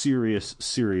a serious,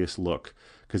 serious look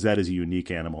because that is a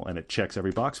unique animal and it checks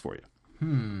every box for you.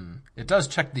 It does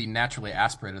check the naturally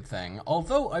aspirated thing.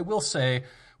 Although I will say,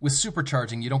 with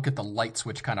supercharging, you don't get the light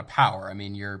switch kind of power. I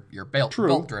mean, you're belt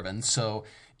driven, so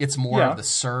it's more of the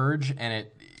surge, and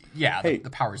the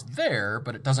power's there,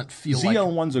 but it doesn't feel like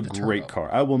ZL1's a great turbo.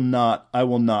 car. I will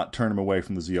not turn him away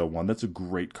from the ZL1. That's a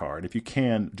great car, and if you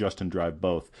can, Justin, drive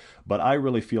both. But I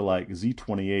really feel like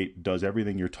Z28 does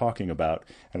everything you're talking about,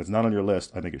 and it's not on your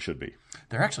list. I think it should be.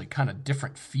 They're actually kind of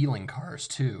different feeling cars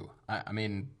too. I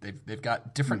mean, they've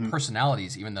got different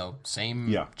personalities, even though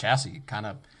same chassis, kind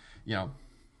of,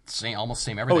 almost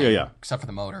same everything. Except for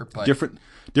the motor, but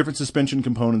different suspension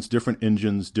components, different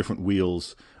engines, different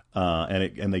wheels.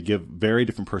 And they give very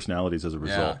different personalities as a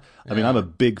result. I mean, I'm a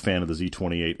big fan of the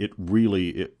Z28. It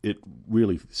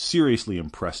really seriously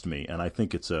impressed me, and I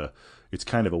think it's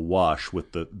kind of a wash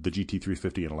with the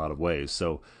GT350 in a lot of ways.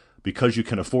 So because you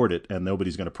can afford it and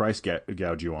nobody's going to price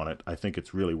gouge you on it, I think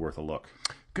it's really worth a look.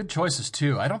 Good choices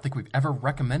too. I don't think we've ever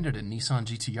recommended a Nissan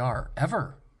GT-R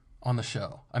ever on the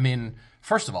show. I mean,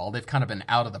 first of all, they've kind of been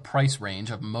out of the price range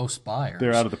of most buyers.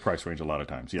 They're out of the price range a lot of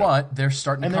times, yeah. But they're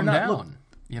starting to come down. Look,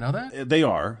 you know that? They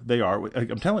are.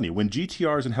 I'm telling you, when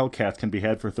GTRs and Hellcats can be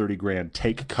had for $30,000,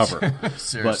 take cover.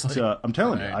 Seriously. But I'm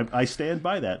telling you, I stand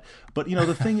by that. But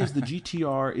the thing is, the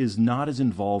GTR is not as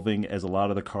involving as a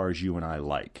lot of the cars you and I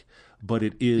like. But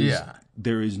it is. Yeah.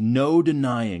 There is no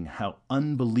denying how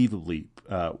unbelievably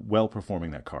well performing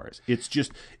that car is.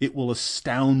 It will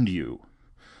astound you.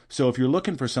 So if you're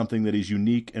looking for something that is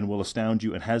unique and will astound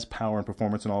you and has power and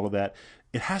performance and all of that,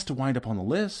 it has to wind up on the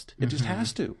list. It just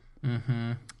has to.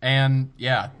 Mm-hmm. And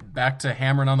back to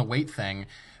hammering on the weight thing,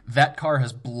 that car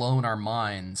has blown our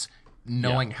minds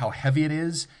knowing how heavy it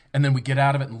is, and then we get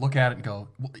out of it and look at it and go,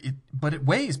 but it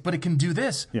weighs, but it can do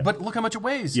this, but look how much it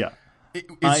weighs. Yeah.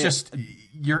 It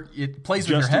plays with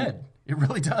your head. It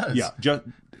really does.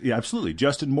 Yeah, absolutely.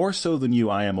 Justin, more so than you,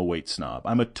 I am a weight snob.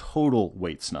 I'm a total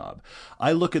weight snob.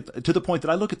 I look at, to the point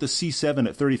that I look at the C7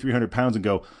 at 3,300 pounds and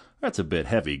go, that's a bit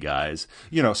heavy, guys.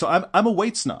 So I'm a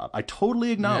weight snob. I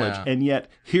totally acknowledge. Yeah. And yet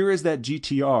here is that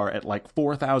GTR at like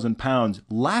 4,000 pounds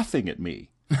laughing at me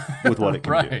with what it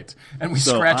can do. Right. And we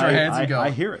scratch our heads and go,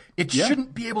 I hear it. It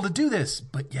shouldn't be able to do this,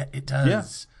 but yet it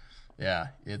does. Yeah,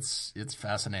 it's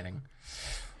fascinating.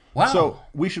 Wow. So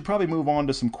we should probably move on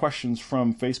to some questions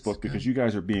from Facebook because you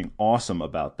guys are being awesome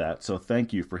about that. So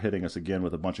thank you for hitting us again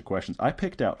with a bunch of questions. I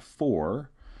picked out 4,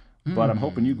 but I'm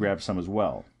hoping you grabbed some as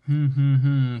well.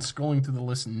 Scrolling through the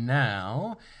list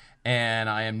now, and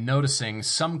I am noticing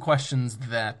some questions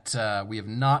that we have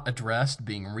not addressed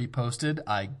being reposted.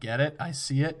 I get it. I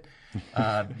see it.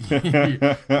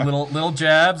 Little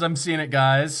jabs. I'm seeing it,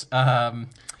 guys.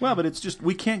 Well, but it's just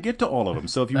we can't get to all of them.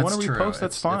 So if you want to repost,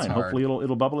 that's fine. Hopefully,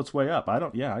 it'll bubble its way up.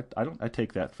 I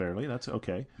take that fairly. That's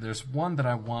okay. There's one that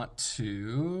I want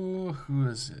to. Who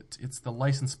is it? It's the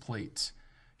license plate.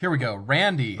 Here we go.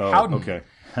 Randy Howden. Okay.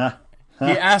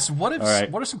 He asked, what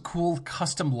are some cool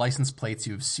custom license plates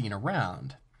you've seen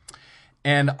around?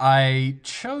 And I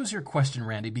chose your question,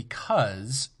 Randy,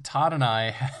 because Todd and I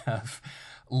have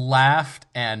laughed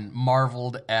and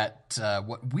marveled at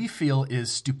what we feel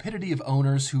is stupidity of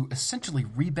owners who essentially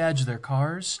rebadge their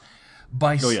cars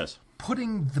by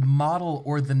putting the model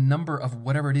or the number of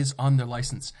whatever it is on their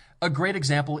license. A great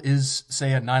example is,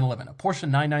 say, a 911, a Porsche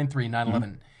 993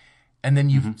 911, and then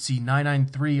you see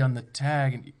 993 on the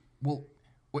tag, and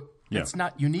it's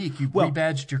not unique. You've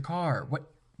rebadged your car.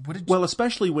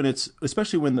 Especially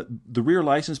when the rear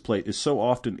license plate is so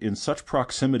often in such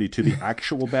proximity to the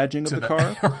actual badging of the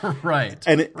car. Right.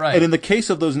 And in the case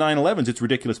of those 911s, it's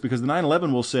ridiculous because the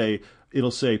 911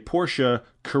 it'll say Porsche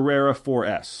Carrera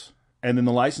 4S, and then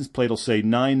the license plate will say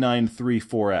 993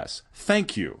 4S.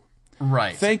 Thank you.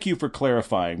 Right. Thank you for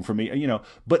clarifying for me.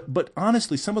 But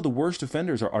honestly, some of the worst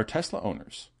offenders are Tesla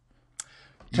owners.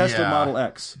 Tesla Model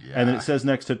X, and then it says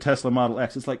next to Tesla Model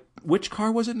X. It's like, which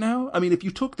car was it now? I mean, if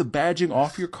you took the badging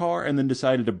off your car and then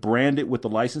decided to brand it with the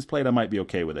license plate, I might be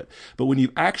okay with it. But when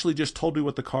you've actually just told me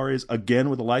what the car is again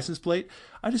with a license plate,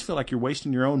 I just feel like you're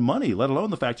wasting your own money, let alone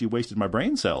the fact you wasted my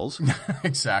brain cells.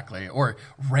 Exactly. Or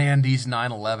Randy's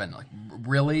 911. Like,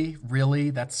 really?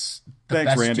 That's the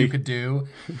Thanks, best Randy. you could do?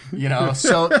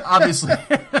 So obviously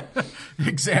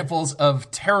examples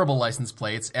of terrible license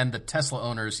plates, and the Tesla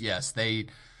owners, yes, they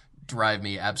drive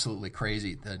me absolutely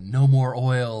crazy. The no more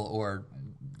oil, or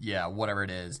whatever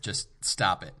it is, just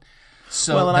stop it.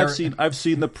 So I've seen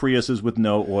the Priuses with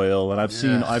no oil, and I've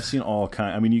seen all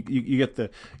kind. I mean, you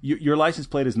get your license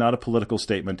plate is not a political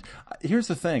statement. Here's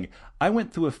the thing: I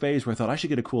went through a phase where I thought I should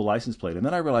get a cool license plate, and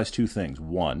then I realized two things.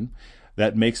 One,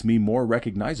 that makes me more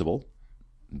recognizable.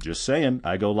 Just saying,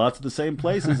 I go lots of the same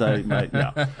places. So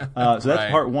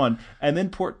that's part one. And then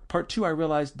part two, I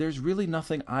realized there's really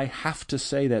nothing I have to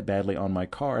say that badly on my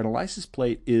car. And a license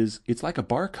plate it's like a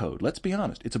barcode. Let's be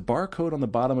honest. It's a barcode on the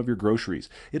bottom of your groceries.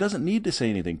 It doesn't need to say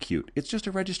anything cute. It's just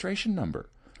a registration number.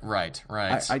 Right.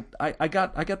 I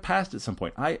got past it at some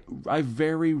point. I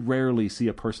very rarely see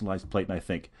a personalized plate and I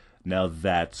think, now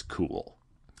that's cool.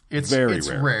 It's very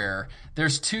rare.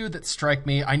 There's two that strike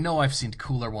me. I know I've seen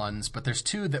cooler ones, but there's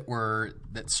two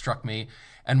that struck me.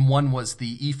 And one was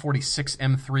the E46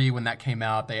 M3. When that came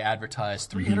out, they advertised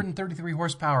 333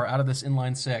 horsepower out of this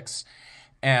inline six.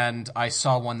 And I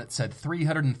saw one that said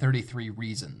 333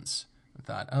 reasons. I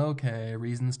thought, okay,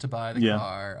 reasons to buy the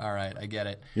car. All right, I get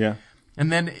it. Yeah.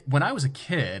 And then when I was a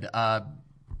kid, a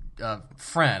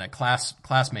friend, a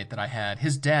classmate that I had,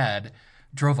 his dad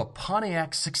drove a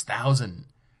Pontiac 6000.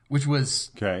 Which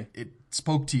was, it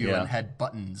spoke to you and had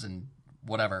buttons and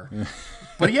whatever.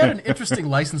 But he had an interesting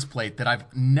license plate that I've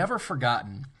never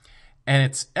forgotten. And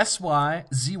it's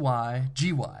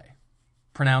SYZYGY,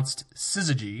 pronounced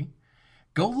syzygy.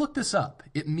 Go look this up.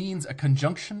 It means a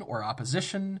conjunction or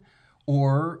opposition,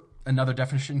 or another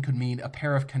definition could mean a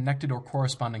pair of connected or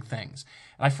corresponding things.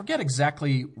 And I forget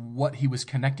exactly what he was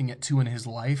connecting it to in his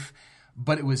life,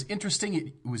 but it was interesting.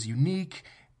 It was unique.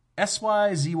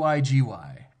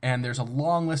 SYZYGY. And there's a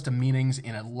long list of meanings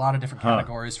in a lot of different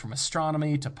categories, from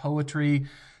astronomy to poetry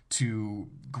to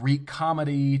Greek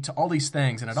comedy to all these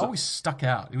things. And it always stuck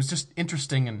out. It was just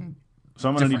interesting and So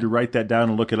I'm going to need to write that down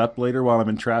and look it up later while I'm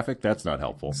in traffic. That's not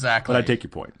helpful. Exactly. But I take your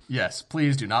point. Yes.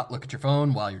 Please do not look at your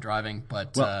phone while you're driving.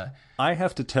 But I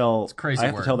have to tell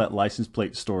to tell that license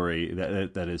plate story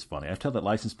that is funny. I have to tell that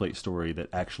license plate story that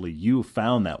actually you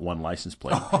found that one license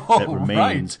plate that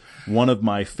remains one of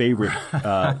my favorite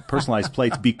personalized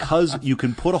plates, because you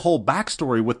can put a whole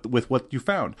backstory with what you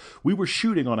found. We were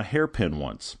shooting on a hairpin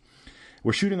once.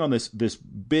 We're shooting on this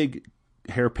big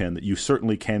hairpin that you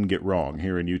certainly can get wrong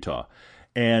here in Utah.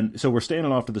 And so we're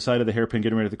standing off to the side of the hairpin,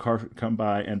 getting ready for the car to come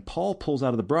by, and Paul pulls out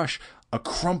of the brush a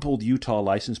crumpled Utah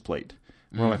license plate.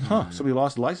 We're like, somebody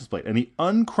lost a license plate. And he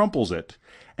uncrumples it,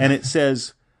 and it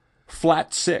says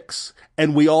flat 6.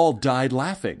 And we all died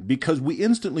laughing because we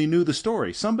instantly knew the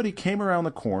story. Somebody came around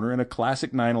the corner in a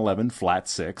classic 911 flat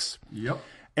 6 Yep.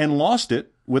 and lost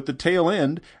it with the tail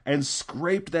end and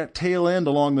scraped that tail end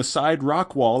along the side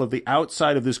rock wall of the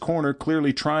outside of this corner,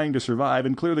 clearly trying to survive,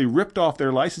 and clearly ripped off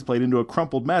their license plate into a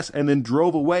crumpled mess and then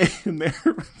drove away in their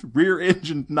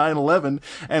rear-engined 911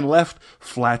 and left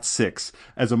flat 6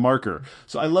 as a marker.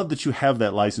 So I love that you have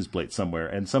that license plate somewhere,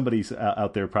 and somebody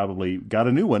out there probably got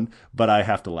a new one, but I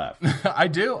have to laugh. I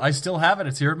do. I still have it.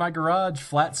 It's here in my garage,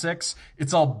 flat 6.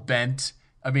 It's all bent.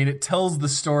 I mean, it tells the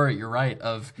story, you're right,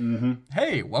 of,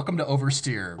 hey, welcome to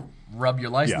Oversteer. Rub your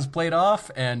license plate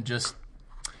off and just,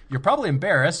 you're probably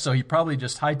embarrassed, so you probably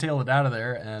just hightail it out of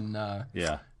there. And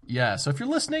yeah. So if you're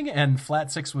listening and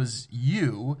flat 6 was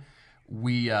you,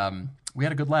 we had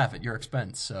a good laugh at your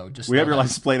expense. So we have your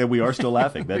license plate and we are still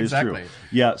laughing. That exactly. is true.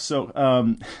 Yeah.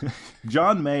 So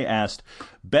John May asked,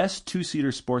 best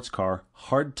 2-seater sports car,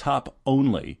 hardtop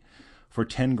only, for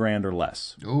 $10,000 or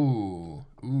less. Ooh.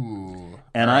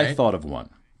 And right. I thought of one.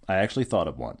 I actually thought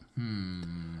of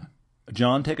one.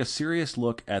 John, take a serious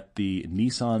look at the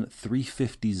Nissan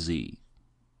 350Z.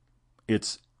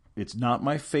 It's not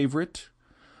my favorite,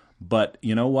 but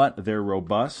you know what? They're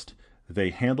robust. They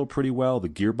handle pretty well. The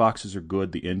gearboxes are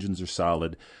good. The engines are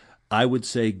solid. I would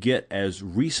say get as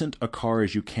recent a car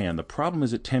as you can. The problem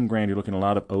is at $10,000, you're looking at a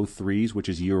lot of 03s, which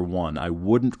is year one. I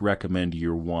wouldn't recommend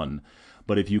year one.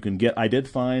 But if you can get, I did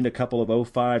find a couple of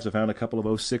 05s. I found a couple of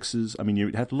 06s. I mean,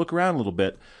 you have to look around a little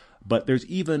bit. But there's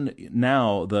even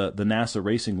now the NASA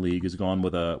Racing League has gone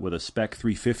with a Spec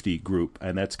 350 group,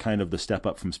 and that's kind of the step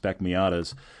up from Spec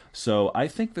Miatas. So I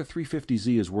think the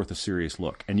 350Z is worth a serious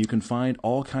look, and you can find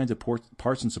all kinds of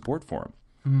parts and support for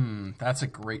them. That's a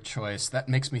great choice. That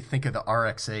makes me think of the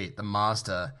RX-8, the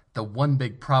Mazda. The one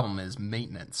big problem is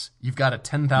maintenance. You've got a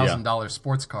 $10,000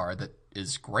 sports car that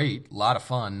is great, a lot of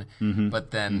fun,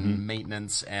 but then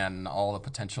maintenance and all the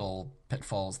potential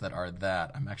pitfalls that are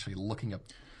that. I'm actually looking up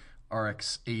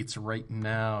RX-8s right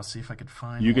now, see if I could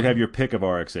find You could have your pick of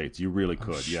RX-8s. You really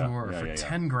could. Sure. For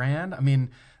 $10,000, I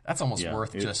mean, that's almost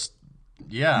worth just...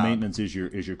 Yeah. Maintenance is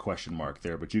your question mark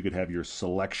there, but you could have your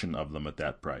selection of them at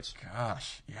that price.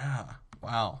 Gosh, yeah.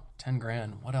 Wow,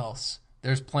 $10,000. What else?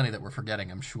 There's plenty that we're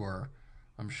forgetting, I'm sure.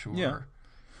 Yeah.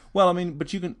 Well, I mean,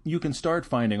 but you can start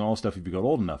finding all stuff if you go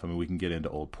old enough. I mean, we can get into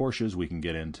old Porsches, we can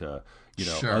get into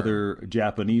other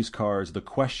Japanese cars. The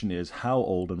question is how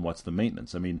old and what's the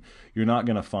maintenance. I mean, you're not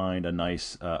going to find a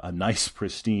nice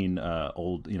pristine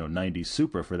old 90s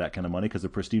Supra for that kind of money because the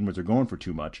pristine ones are going for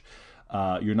too much.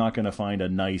 You're not going to find a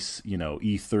nice,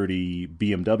 E30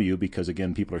 BMW because,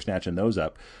 again, people are snatching those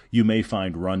up. You may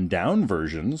find run-down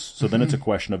versions. So then it's a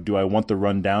question of, do I want the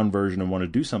run-down version and want to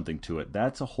do something to it?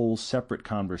 That's a whole separate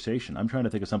conversation. I'm trying to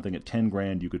think of something at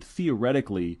 $10,000 you could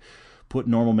theoretically put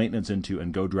normal maintenance into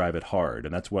and go drive it hard.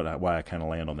 And that's why I kind of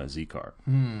land on that Z car.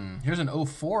 Here's an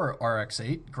 04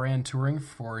 RX-8 Grand Touring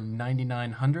for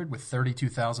 $9,900 with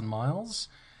 32,000 miles.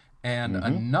 And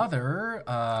another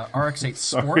RX-8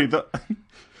 Sport,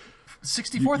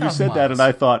 64,000 You said miles. that, and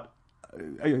I thought,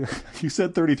 you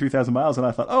said 33,000 miles, and I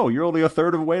thought, oh, you're only a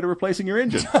third of the way to replacing your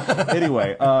engine.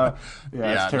 Anyway,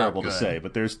 it's terrible to say,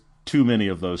 but there's too many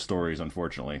of those stories,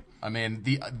 unfortunately. I mean,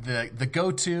 the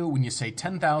go-to, when you say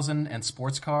 10,000 and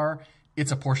sports car,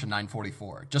 it's a Porsche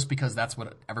 944, just because that's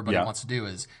what everybody wants to do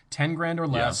is $10,000 or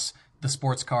less, the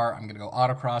sports car, I'm going to go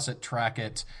autocross it, track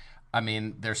it. I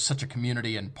mean, there's such a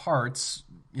community and parts,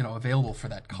 available for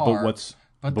that car.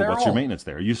 But what's your maintenance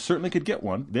there? You certainly could get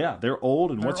one. Yeah, they're old,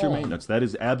 and what's your maintenance? That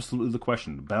is absolutely the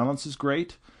question. Balance is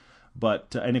great,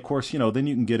 but and of course, then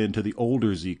you can get into the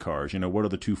older Z cars. What are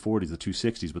the 240s, the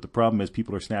 260s? But the problem is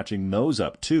people are snatching those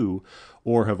up too,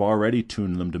 or have already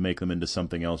tuned them to make them into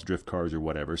something else, drift cars or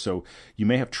whatever. So you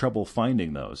may have trouble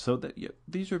finding those. So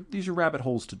these are rabbit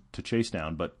holes to chase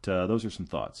down. But those are some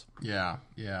thoughts. Yeah.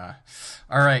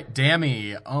 All right,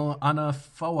 Dami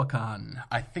Anafawakan.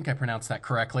 I think I pronounced that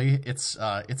correctly. It's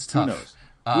tough. Who knows?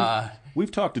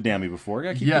 We've talked to Dami before.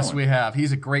 Yes, we have.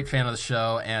 He's a great fan of the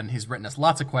show, and he's written us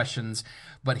lots of questions.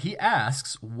 But he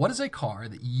asks, what is a car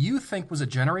that you think was a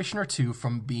generation or two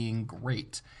from being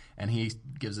great? And he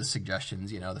gives us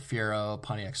suggestions, the Fiero,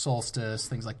 Pontiac Solstice,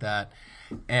 things like that.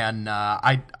 And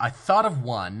I thought of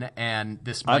one, and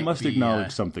this might be... I must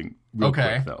acknowledge something real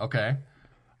quick, though. Okay.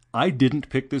 I didn't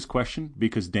pick this question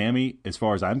because, Dami, as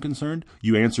far as I'm concerned,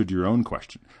 you answered your own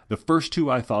question. The first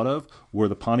two I thought of were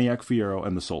the Pontiac Fiero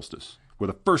and the Solstice. Were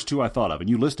the first two I thought of, and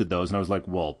you listed those, and I was like,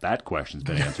 well, that question's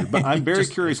been answered. But I'm very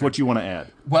curious what you want to add.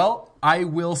 Well, I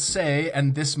will say,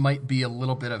 and this might be a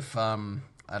little bit of,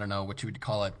 I don't know what you would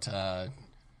call it. It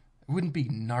wouldn't be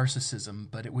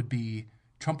narcissism, but it would be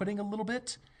trumpeting a little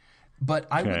bit. But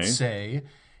I would say,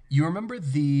 you remember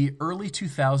the early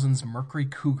 2000s Mercury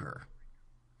Cougar?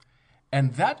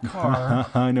 And that car,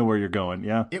 I know where you're going.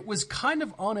 Yeah. it was kind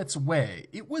of on its way.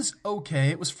 It was okay.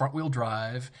 It was front-wheel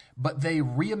drive, but they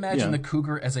reimagined the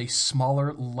Cougar as a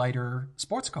smaller, lighter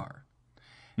sports car.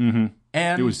 Mm-hmm.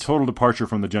 And it was total departure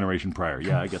from the generation prior.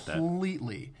 Yeah, I get that.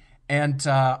 Completely. And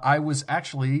I was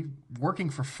actually working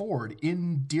for Ford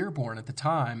in Dearborn at the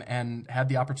time and had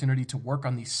the opportunity to work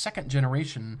on the second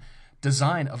generation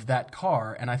design of that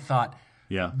car. And I thought,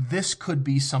 this could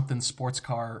be something sports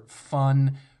car,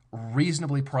 fun,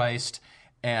 reasonably priced,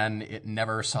 and it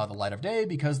never saw the light of day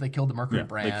because they killed the Mercury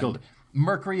brand. They killed it.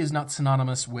 Mercury is not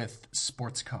synonymous with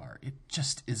sports car. It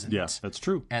just isn't. Yeah, that's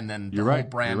true. And then the whole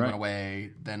brand went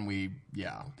away. Then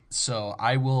So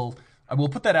I will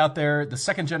put that out there. The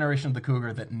second generation of the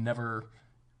Cougar that never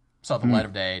saw the light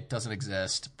of day doesn't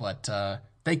exist, but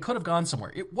they could have gone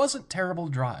somewhere. It wasn't terrible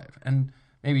to drive, and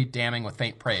maybe damning with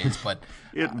faint praise, but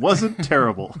it wasn't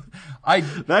terrible. I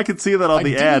can see that on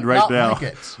the ad right now.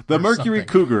 Like the Mercury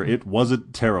Cougar, it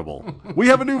wasn't terrible. We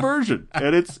have a new version,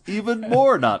 and it's even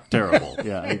more not terrible.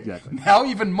 Yeah, exactly. Now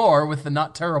even more with the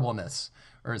not terribleness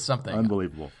or something.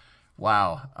 Unbelievable.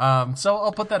 Wow. So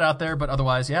I'll put that out there, but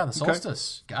otherwise, the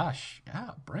Solstice. Okay. Gosh,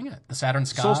 bring it. The Saturn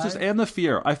Sky. Solstice and the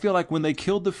Fiero. I feel like when they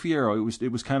killed the Fiero, it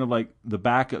was kind of like the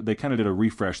back. They kind of did a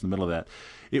refresh in the middle of that.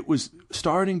 It was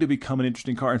starting to become an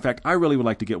interesting car. In fact, I really would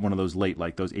like to get one of those late,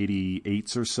 like those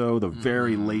 88s or so, the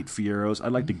very late Fieros.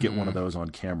 I'd like to get one of those on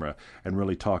camera and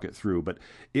really talk it through. But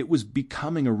it was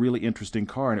becoming a really interesting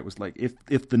car, and it was like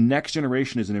if the next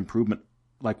generation is an improvement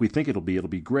like we think it'll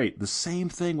be great. The same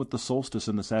thing with the Solstice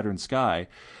and the Saturn Sky.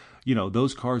 You know,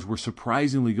 those cars were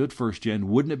surprisingly good first gen.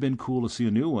 Wouldn't have been cool to see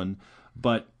a new one,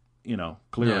 but,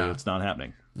 clearly it's not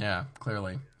happening. Yeah,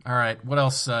 clearly. All right, what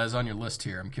else is on your list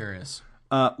here? I'm curious.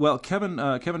 Well, Kevin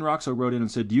Roxo wrote in and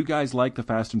said, do you guys like the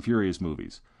Fast and Furious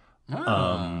movies?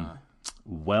 I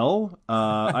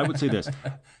would say this.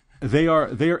 They are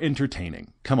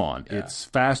entertaining. Come on. Yeah. It's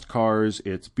fast cars,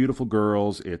 it's beautiful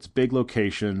girls, it's big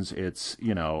locations, it's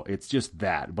just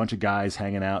that. A bunch of guys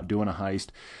hanging out, doing a heist.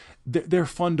 They're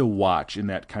fun to watch in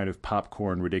that kind of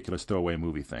popcorn, ridiculous throwaway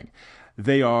movie thing.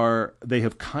 They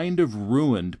have kind of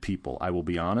ruined people, I will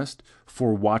be honest,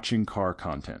 for watching car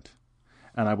content.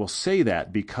 And I will say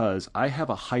that because I have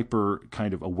a hyper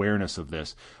kind of awareness of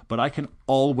this, but I can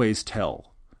always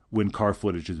tell when car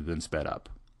footage has been sped up.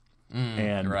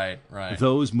 And right.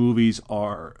 Those movies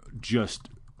are just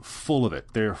full of it.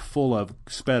 They're full of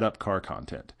sped up car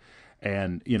content.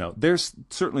 And, there's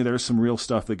some real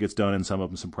stuff that gets done in some of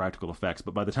them, some practical effects.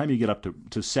 But by the time you get up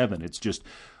to 7, it's just,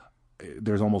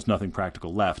 there's almost nothing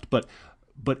practical left. But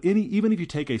even if you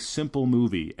take a simple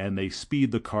movie and they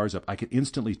speed the cars up, I can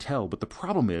instantly tell. But the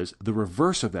problem is the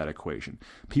reverse of that equation.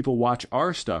 People watch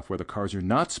our stuff where the cars are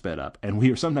not sped up, and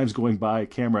we are sometimes going by a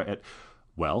camera at,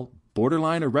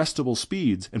 borderline arrestable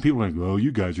speeds, and people are like, "Oh,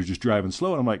 you guys are just driving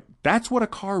slow." And I'm like, "That's what a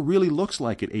car really looks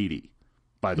like at 80."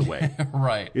 By the way,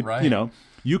 right.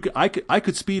 I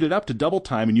could speed it up to double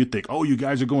time, and you'd think, "Oh, you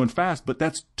guys are going fast," but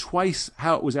that's twice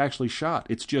how it was actually shot.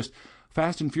 It's just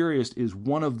Fast and Furious is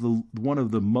one of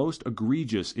the most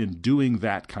egregious in doing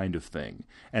that kind of thing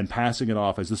and passing it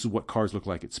off as this is what cars look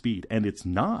like at speed, and it's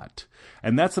not.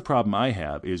 And that's the problem I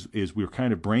have is we're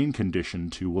kind of brain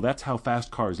conditioned to, well, that's how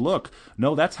fast cars look.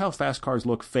 No, that's how fast cars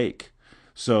look fake.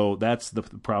 So that's the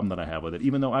problem that I have with it,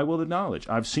 even though I will acknowledge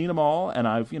I've seen them all and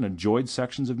I've enjoyed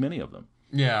sections of many of them.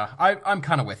 Yeah, I'm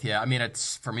kind of with you. I mean,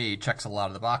 it's, for me, checks a lot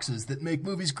of the boxes that make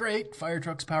movies great. Fire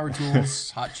trucks, power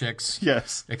tools, hot chicks.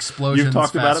 Yes. Explosions, you've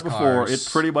talked about it before. Cars, it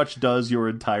pretty much does your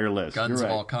entire list. Guns You're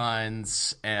right. of all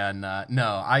kinds. And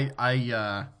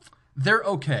they're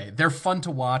okay. They're fun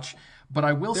to watch, but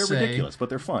I will say... They're ridiculous, but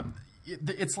they're fun.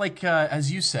 It's like,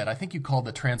 as you said, I think you called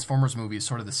the Transformers movies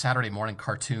sort of the Saturday morning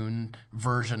cartoon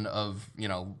version of,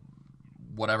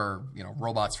 whatever,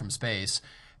 robots from space.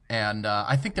 And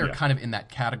I think they're kind of in that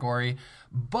category.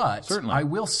 But certainly. I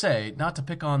will say, not to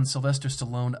pick on Sylvester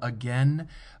Stallone again,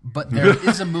 but there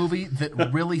is a movie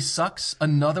that really sucks.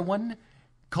 Another one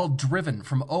called Driven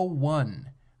from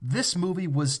 2001. This movie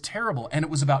was terrible, and it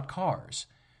was about cars.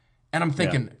 And I'm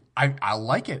thinking, I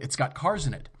like it. It's got cars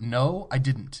in it. No, I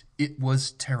didn't. It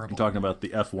was terrible. You're talking about the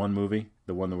F1 movie?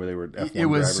 The one where they were F1 It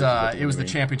was drivers? It was the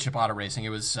championship auto racing. It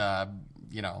was...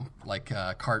 like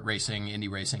kart racing, Indy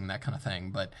racing, that kind of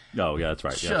thing. But oh yeah, that's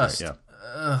right. Just,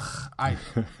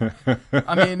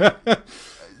 I mean,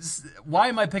 why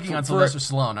am I picking on Sylvester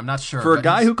Stallone? I'm not sure. For a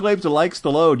guy who claims to like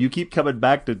Stallone, you keep coming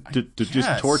back to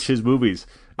just torch his movies.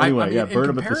 Anyway, burn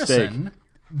him at the stake.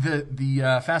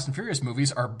 The Fast and Furious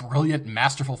movies are brilliant,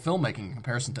 masterful filmmaking in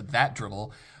comparison to that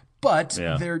dribble. But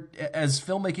they're, as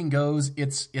filmmaking goes,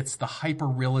 it's the hyper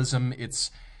realism.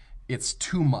 it's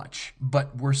too much,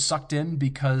 but we're sucked in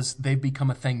because they've become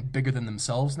a thing bigger than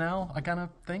themselves now, I kind of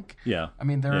think. Yeah. I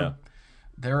mean, they're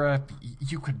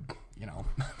you could,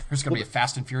 there's going to be a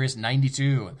Fast and Furious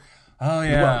 92. Oh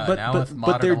yeah, with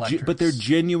modern electrics. But they're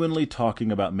genuinely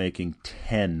talking about making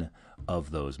 10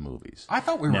 of those movies. I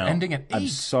thought we were ending at 8. I'm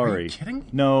sorry. Are you kidding?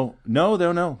 No.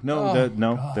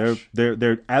 Gosh.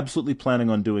 They're absolutely planning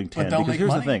on doing 10. Because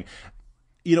here's the thing.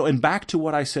 And back to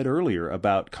what I said earlier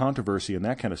about controversy and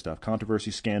that kind of stuff,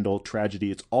 controversy, scandal,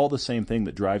 tragedy, it's all the same thing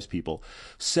that drives people.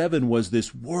 7 was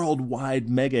this worldwide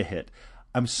mega hit.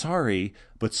 I'm sorry,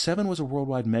 but 7 was a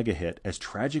worldwide mega hit, as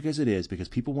tragic as it is, because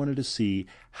people wanted to see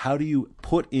how do you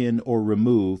put in or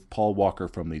remove Paul Walker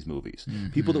from these movies.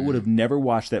 Mm-hmm. People that would have never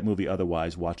watched that movie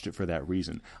otherwise watched it for that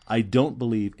reason. I don't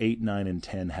believe 8, 9, and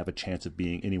 10 have a chance of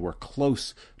being anywhere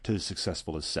close to as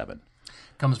successful as 7.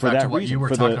 Comes back to what you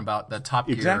were talking about, the Top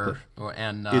Gear. Exactly.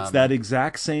 And it's that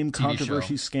exact same TV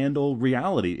controversy, show. Scandal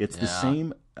reality. It's the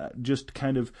same just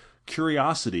kind of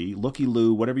curiosity,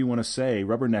 looky-loo, whatever you want to say,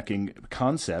 rubbernecking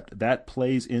concept that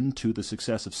plays into the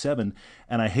success of 7.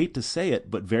 And I hate to say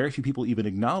it, but very few people even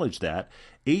acknowledge that.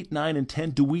 8, 9, and 10.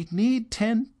 Do we need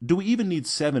 10? Do we even need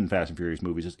 7 Fast and Furious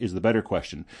movies is the better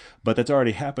question. But that's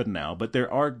already happened now. But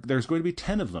there's going to be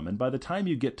 10 of them. And by the time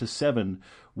you get to 7,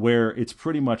 where it's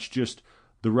pretty much just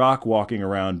The Rock walking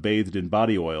around bathed in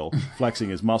body oil, flexing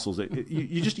his muscles,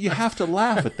 you have to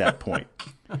laugh at that point.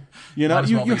 You have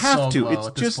to. It's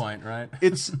at just this point, right?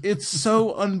 it's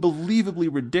so unbelievably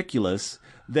ridiculous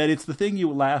that it's the thing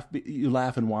you laugh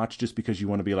and watch just because you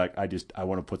want to be like, I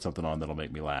want to put something on that'll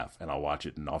make me laugh, and I'll watch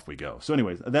it, and off we go. So,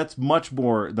 anyways, that's much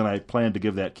more than I planned to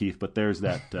give that, Keith. But there's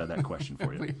that question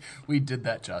for you. we did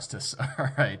that justice. All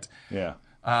right. Yeah.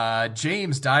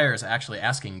 James Dyer is actually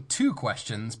asking 2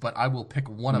 questions, but I will pick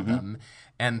one of them,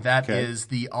 and that is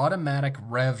the automatic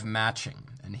rev matching.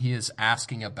 And he is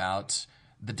asking about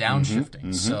the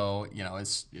downshifting. So,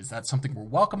 is that something we're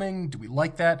welcoming? Do we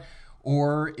like that?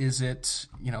 Or is it,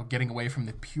 getting away from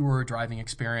the pure driving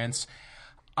experience?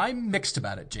 I'm mixed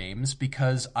about it, James,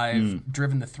 because I've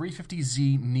driven the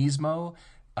 350Z Nismo.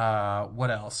 What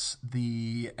else?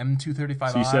 The M235i.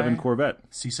 C7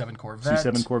 Corvette.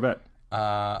 C7 Corvette.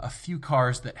 A few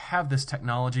cars that have this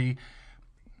technology.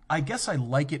 I guess I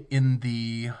like it in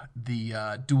the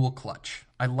dual clutch.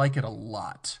 I like it a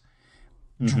lot.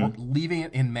 Leaving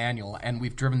it in manual, and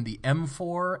we've driven the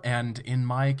M4, and in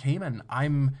my Cayman,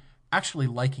 I'm actually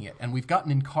liking it. And we've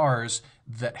gotten in cars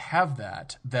that have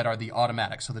that are the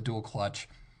automatic, so the dual clutch.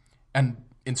 And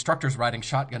instructors riding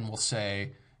shotgun will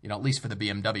say, at least for the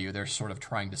BMW, they're sort of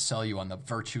trying to sell you on the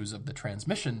virtues of the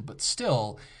transmission, but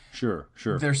still, sure,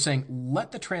 they're saying,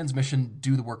 let the transmission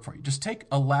do the work for you. Just take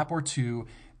a lap or 2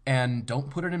 and don't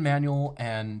put it in manual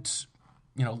and,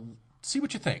 see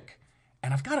what you think.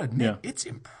 And I've got to admit, it's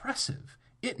impressive.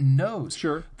 It knows.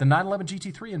 Sure. The 911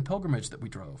 GT3 in Pilgrimage that we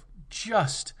drove,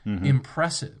 just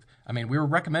impressive. I mean, we were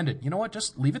recommended,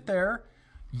 just leave it there.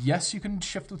 Yes, you can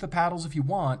shift with the paddles if you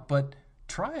want, but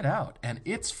try it out, and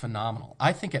it's phenomenal.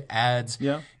 I think it adds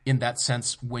in that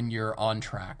sense when you're on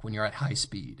track, when you're at high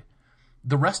speed.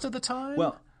 The rest of the time,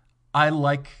 I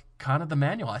like kind of the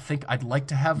manual. I think I'd like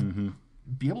to have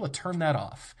be able to turn that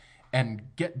off and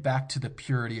get back to the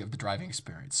purity of the driving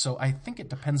experience. So I think it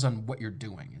depends on what you're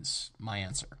doing is my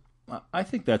answer. I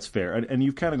think that's fair. And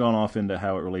you've kind of gone off into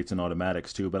how it relates in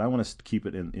automatics too, but I want to keep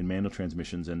it in manual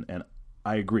transmissions. And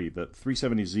I agree. The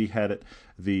 370Z had it,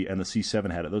 and the C7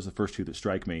 had it. Those are the first 2 that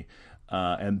strike me.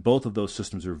 And both of those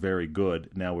systems are very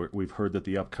good. Now we've heard that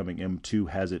the upcoming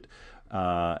M2 has it,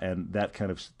 and that kind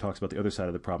of talks about the other side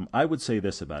of the problem. I would say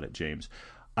this about it, James.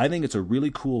 I think it's a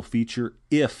really cool feature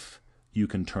if you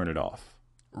can turn it off.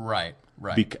 Right.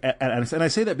 And I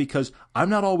say that because I'm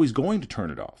not always going to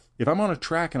turn it off. If I'm on a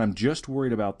track and I'm just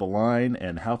worried about the line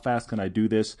and how fast can I do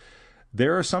this,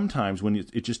 there are some times when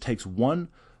it just takes one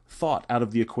thought out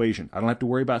of the equation. I don't have to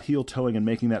worry about heel towing and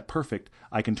making that perfect.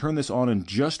 I can turn this on and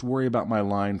just worry about my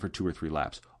line for 2 or 3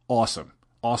 laps. Awesome.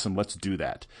 Let's do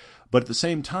that. But at the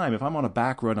same time, if I'm on a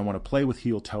back road and I want to play with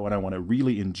heel toe and I want to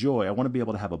really enjoy, I want to be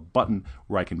able to have a button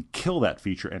where I can kill that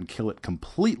feature and kill it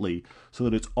completely so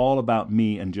that it's all about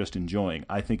me and just enjoying.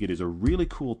 I think it is a really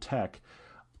cool tech,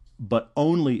 but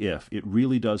only if it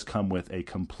really does come with a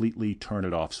completely turn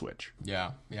it off switch.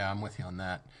 Yeah, I'm with you on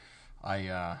that.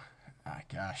 M2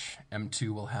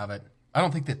 will have it. I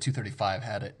don't think that 235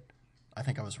 had it. I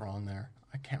think I was wrong there.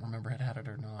 I can't remember if it had it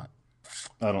or not.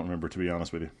 I don't remember, to be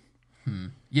honest with you.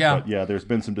 Yeah. But yeah, there's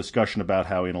been some discussion about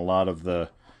how in a lot of the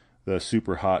the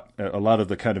super hot, a lot of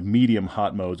the kind of medium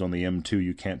hot modes on the M2,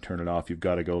 you can't turn it off. You've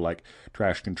got to go like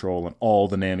traction control and all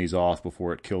the nannies off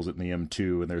before it kills it in the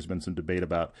M2. And there's been some debate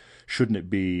about shouldn't it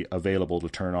be available to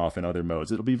turn off in other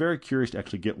modes. It'll be very curious to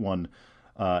actually get one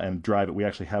and drive it. We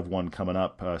actually have one coming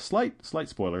up. Slight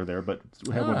spoiler there, but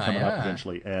we have one coming up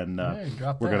eventually. And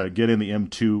we're going to get in the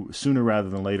M2 sooner rather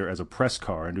than later as a press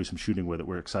car and do some shooting with it.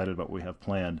 We're excited about what we have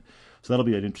planned. So that'll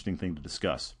be an interesting thing to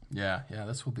discuss. Yeah,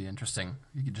 this will be interesting.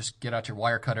 You can just get out your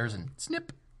wire cutters and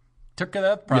snip. Took care of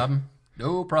that problem. Yeah.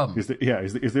 No problem.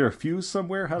 Is there a fuse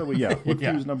somewhere? How do we? Yeah, what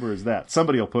fuse number is that?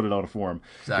 Somebody will put it on a forum.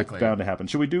 Exactly. It's bound to happen.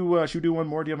 Should we do one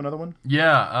more? Do you have another one?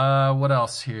 Yeah. What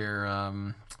else here?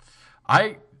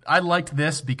 I liked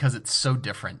this because it's so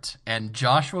different. And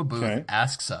Joshua Booth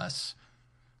asks us,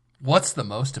 "What's the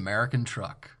most American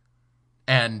truck?"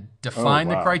 And define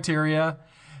the criteria.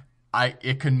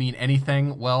 It could mean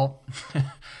anything. Well,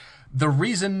 the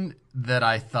reason that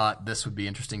I thought this would be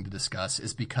interesting to discuss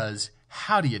is because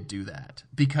how do you do that?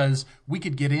 Because we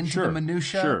could get into the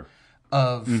minutia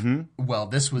of, well,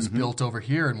 this was built over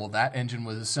here, and well, that engine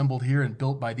was assembled here and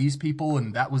built by these people,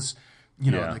 and that was,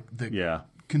 the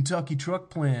Kentucky truck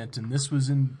plant, and this was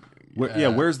in...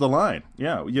 where's the line?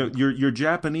 Yeah, your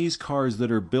Japanese cars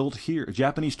that are built here,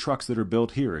 Japanese trucks that are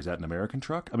built here, is that an American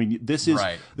truck? I mean, this is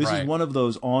one of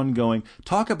those ongoing.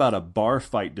 Talk about a bar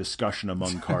fight discussion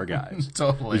among car guys.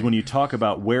 Totally. Is when you talk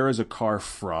about where is a car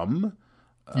from.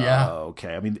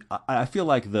 Okay. I mean, I feel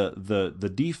like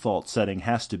the default setting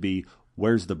has to be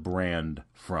where's the brand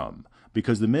from,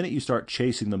 because the minute you start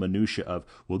chasing the minutia of,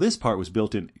 well, this part was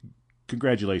built in.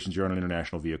 Congratulations, you're on an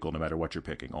international vehicle no matter what you're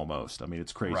picking, almost. I mean,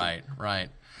 it's crazy. Right.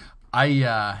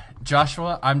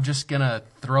 Joshua, I'm just going to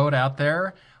throw it out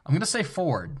there. I'm going to say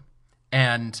Ford.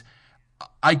 And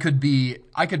I could be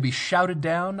shouted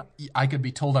down. I could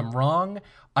be told I'm wrong.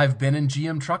 I've been in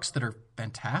GM trucks that are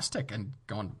fantastic and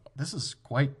going, this is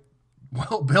quite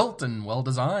well built and well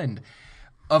designed.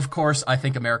 Of course, I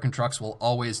think American trucks will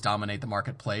always dominate the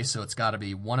marketplace, so it's got to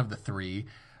be one of the three.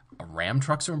 Ram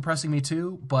trucks are impressing me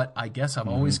too, but I guess I've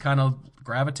always kind of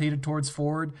gravitated towards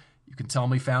Ford. You can tell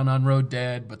me Found on Road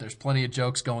dead, but there's plenty of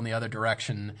jokes going the other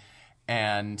direction.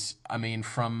 And I mean,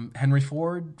 from Henry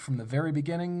Ford, from the very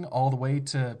beginning, all the way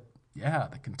to,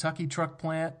 the Kentucky truck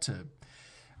plant, to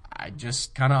I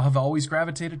just kind of have always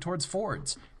gravitated towards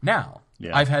Fords. Now,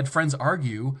 I've had friends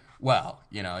argue, well,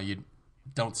 you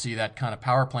don't see that kind of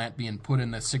power plant being put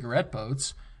in the cigarette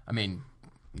boats. I mean,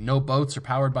 no boats are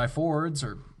powered by Fords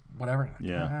or whatever.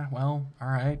 Yeah. Well, all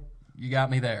right. You got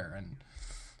me there. And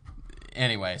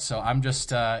anyway, so I'm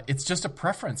just, it's just a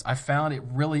preference. I found it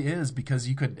really is, because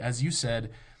you could, as you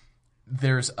said,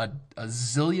 there's a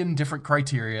zillion different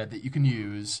criteria that you can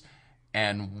use,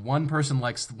 and one person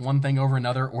likes one thing over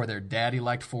another, or their daddy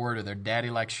liked Ford, or their daddy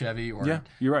liked Chevy, or... Yeah,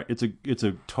 you're right. It's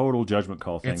a total judgment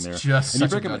call thing there. It's just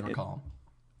such a judgment call.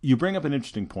 You bring up an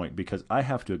interesting point, because I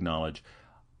have to acknowledge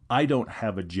I don't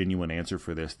have a genuine answer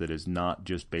for this that is not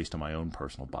just based on my own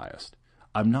personal bias.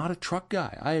 I'm not a truck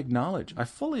guy. I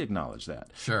fully acknowledge that.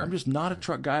 Sure. I'm just not a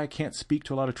truck guy. I can't speak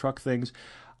to a lot of truck things.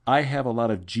 I have a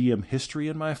lot of GM history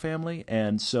in my family,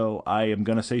 and so I am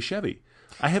going to say Chevy.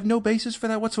 I have no basis for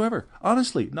that whatsoever,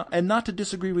 honestly. Not to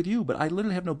disagree with you, but I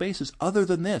literally have no basis other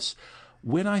than this.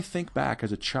 When I think back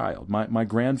as a child, my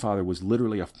grandfather was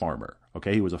literally a farmer.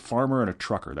 Okay, he was a farmer and a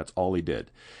trucker. That's all he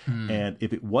did. And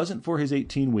if it wasn't for his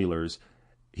 18-wheelers,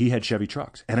 he had Chevy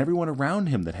trucks. And everyone around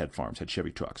him that had farms had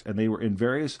Chevy trucks. And they were in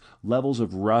various levels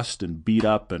of rust and beat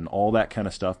up and all that kind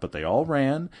of stuff, but they all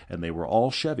ran, and they were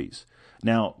all Chevys.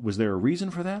 Now, was there a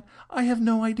reason for that? I have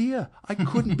no idea. I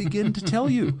couldn't begin to tell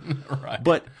you. Right.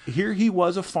 But here he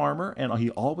was, a farmer, and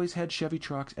he always had Chevy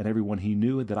trucks, and everyone he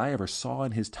knew that I ever saw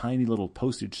in his tiny little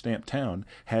postage stamp town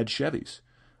had Chevys.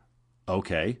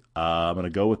 Okay, I'm going to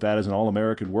go with that as an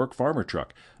all-American work farmer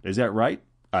truck. Is that right?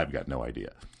 I've got no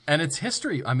idea. And it's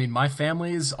history. I mean, my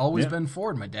family's always been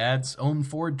Ford. My dad's owned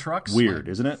Ford trucks. Weird,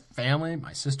 isn't it? Family,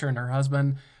 my sister and her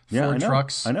husband, I Ford know.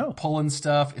 trucks, I know. pulling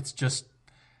stuff. It's just,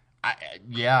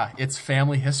 it's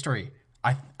family history.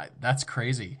 That's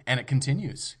crazy, and it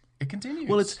continues. It continues.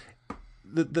 Well, it's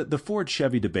the Ford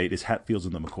Chevy debate is Hatfields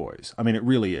and the McCoys. I mean, it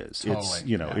really is.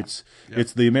 Totally.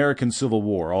 It's the American Civil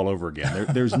War all over again.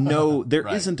 There's no there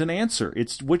Right. isn't an answer.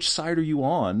 It's which side are you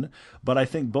on? But I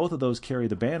think both of those carry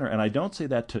the banner, and I don't say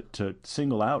that to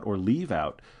single out or leave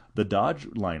out the Dodge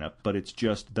lineup, but it's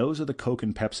just those are the Coke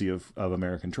and Pepsi of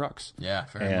American trucks. Yeah,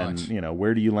 very much. And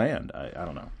where do you land? I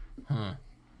don't know.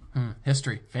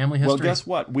 History, family history. Well, guess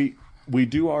what? we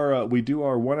do our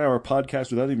 1 hour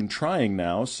podcast without even trying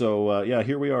now. So yeah,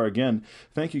 here we are again.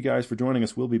 Thank you guys for joining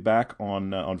us. We'll be back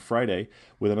on Friday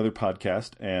with another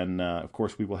podcast, and of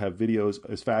course we will have videos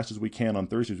as fast as we can on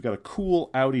Thursdays. We've got a cool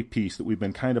Audi piece that we've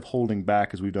been kind of holding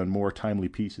back as we've done more timely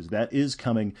pieces. That is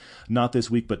coming not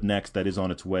this week but next. That is on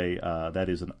its way. That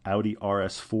is an Audi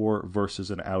RS4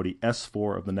 versus an Audi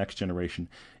S4 of the next generation.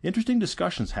 Interesting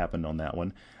discussions happened on that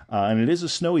one. And it is a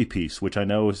snowy piece, which I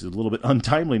know is a little bit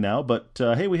untimely now. But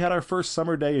hey, we had our first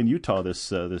summer day in Utah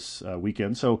this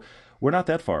weekend, so we're not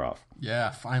that far off. Yeah,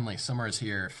 finally, summer is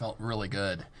here. Felt really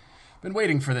good. Been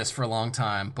waiting for this for a long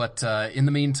time, but in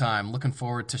the meantime, looking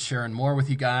forward to sharing more with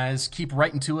you guys. Keep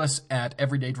writing to us at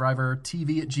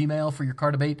everydaydrivertv@gmail for your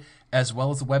car debate, as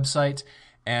well as the website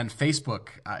and Facebook.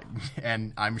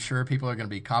 And I'm sure people are going to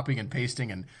be copying and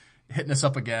pasting and hitting us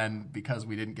up again because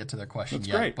we didn't get to their question That's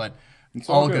yet. great. But it's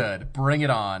all good. Bring it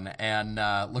on. And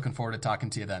looking forward to talking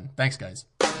to you then. Thanks, guys.